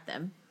coming at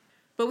them.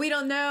 But we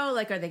don't know,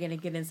 like, are they going to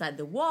get inside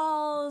the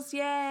walls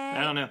yet?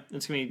 I don't know.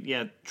 It's going to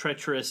be,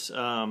 treacherous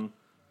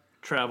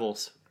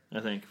travels, I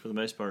think, for the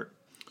most part.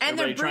 And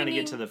Everybody trying to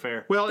get to the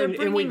fair. Well, They're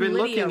and we've been bringing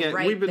looking Lydia at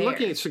right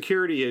there.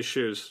 security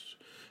issues.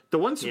 The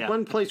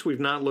one place we've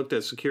not looked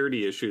at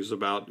security issues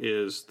about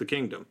is the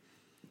Kingdom.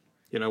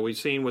 You know, we've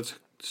seen what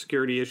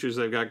security issues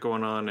they've got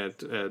going on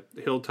at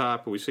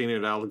Hilltop. We've seen it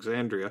at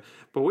Alexandria,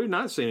 but we've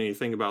not seen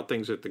anything about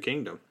things at the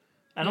Kingdom.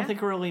 I don't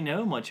think we really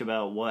know much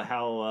about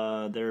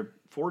how they're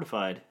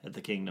fortified at the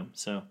Kingdom,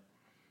 so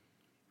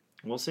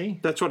we'll see.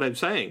 That's what I'm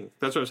saying.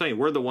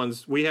 We're the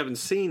ones, we haven't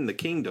seen the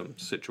Kingdom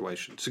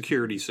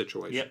security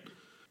situation. Yep.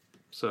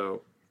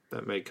 So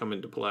that may come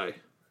into play.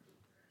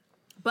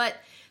 But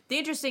the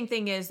interesting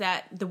thing is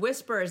that the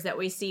whispers that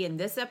we see in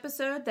this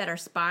episode that are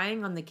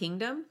spying on the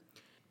Kingdom,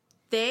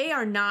 they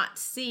are not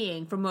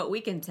seeing, from what we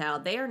can tell,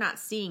 they are not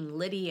seeing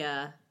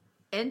Lydia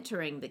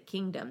entering the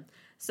Kingdom.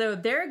 So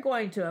they're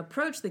going to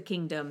approach the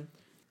Kingdom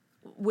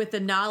with the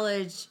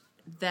knowledge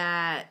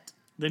that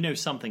They know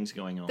something's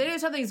going on. they know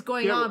something's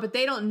going on, but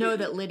they don't know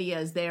that Lydia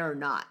is there or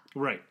not.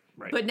 Right.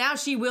 But now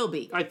she will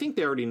be. I think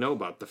they already know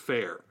about the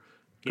fair.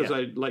 Because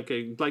Yeah. like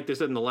they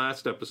said in the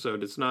last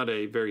episode, it's not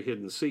a very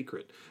hidden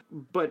secret.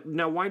 But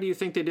now, why do you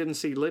think they didn't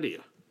see Lydia?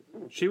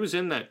 She was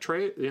in that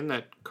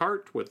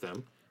cart with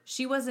them.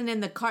 She wasn't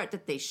in the cart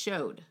that they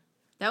showed.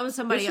 That was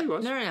somebody Yes, she else.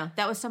 was. No.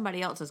 That was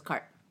somebody else's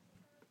cart.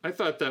 I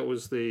thought that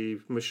was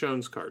the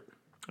Michonne's cart.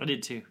 I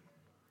did too.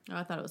 Oh,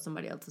 I thought it was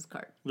somebody else's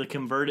cart. The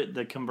converted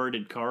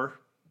car.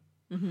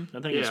 Mm-hmm.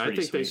 I think it's Yeah, I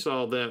pretty think they sweet.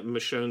 saw that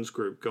Michonne's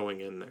group going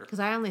in there. Because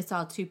I only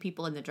saw 2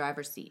 people in the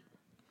driver's seat.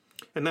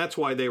 And that's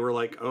why they were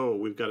like, oh,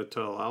 we've got to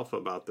tell Alpha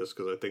about this,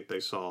 because I think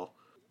they saw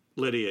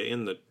Lydia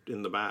in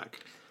the back.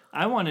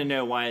 I want to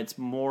know why it's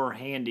more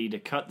handy to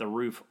cut the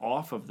roof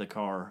off of the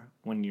car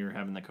when you're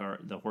having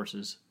the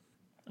horses.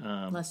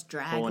 Less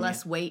drag, pulling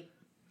less you. weight.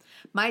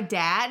 My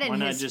dad Why and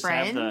not his just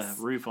friends. have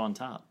the roof on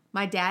top?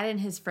 My dad and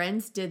his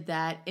friends did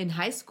that in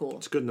high school.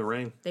 It's good in the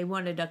rain. They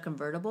wanted a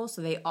convertible, so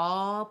they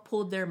all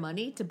pulled their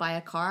money to buy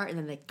a car, and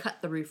then they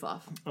cut the roof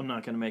off. I'm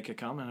not going to make a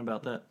comment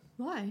about that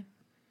Why?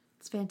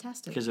 It's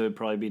fantastic. because it would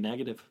probably be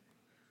negative.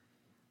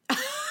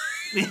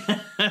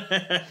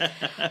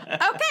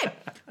 Okay.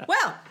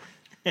 Well,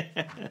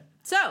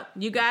 so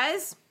you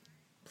guys,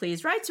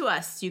 please write to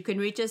us. You can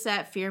reach us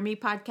at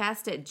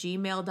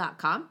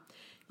fearmepodcast@gmail.com.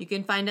 You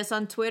can find us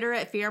on Twitter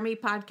at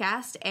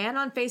fearmepodcast and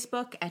on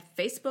Facebook at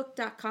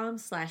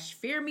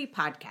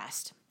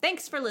facebook.com/fearmepodcast.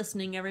 Thanks for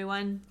listening,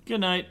 everyone. Good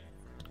night.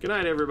 Good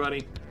night,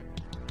 everybody.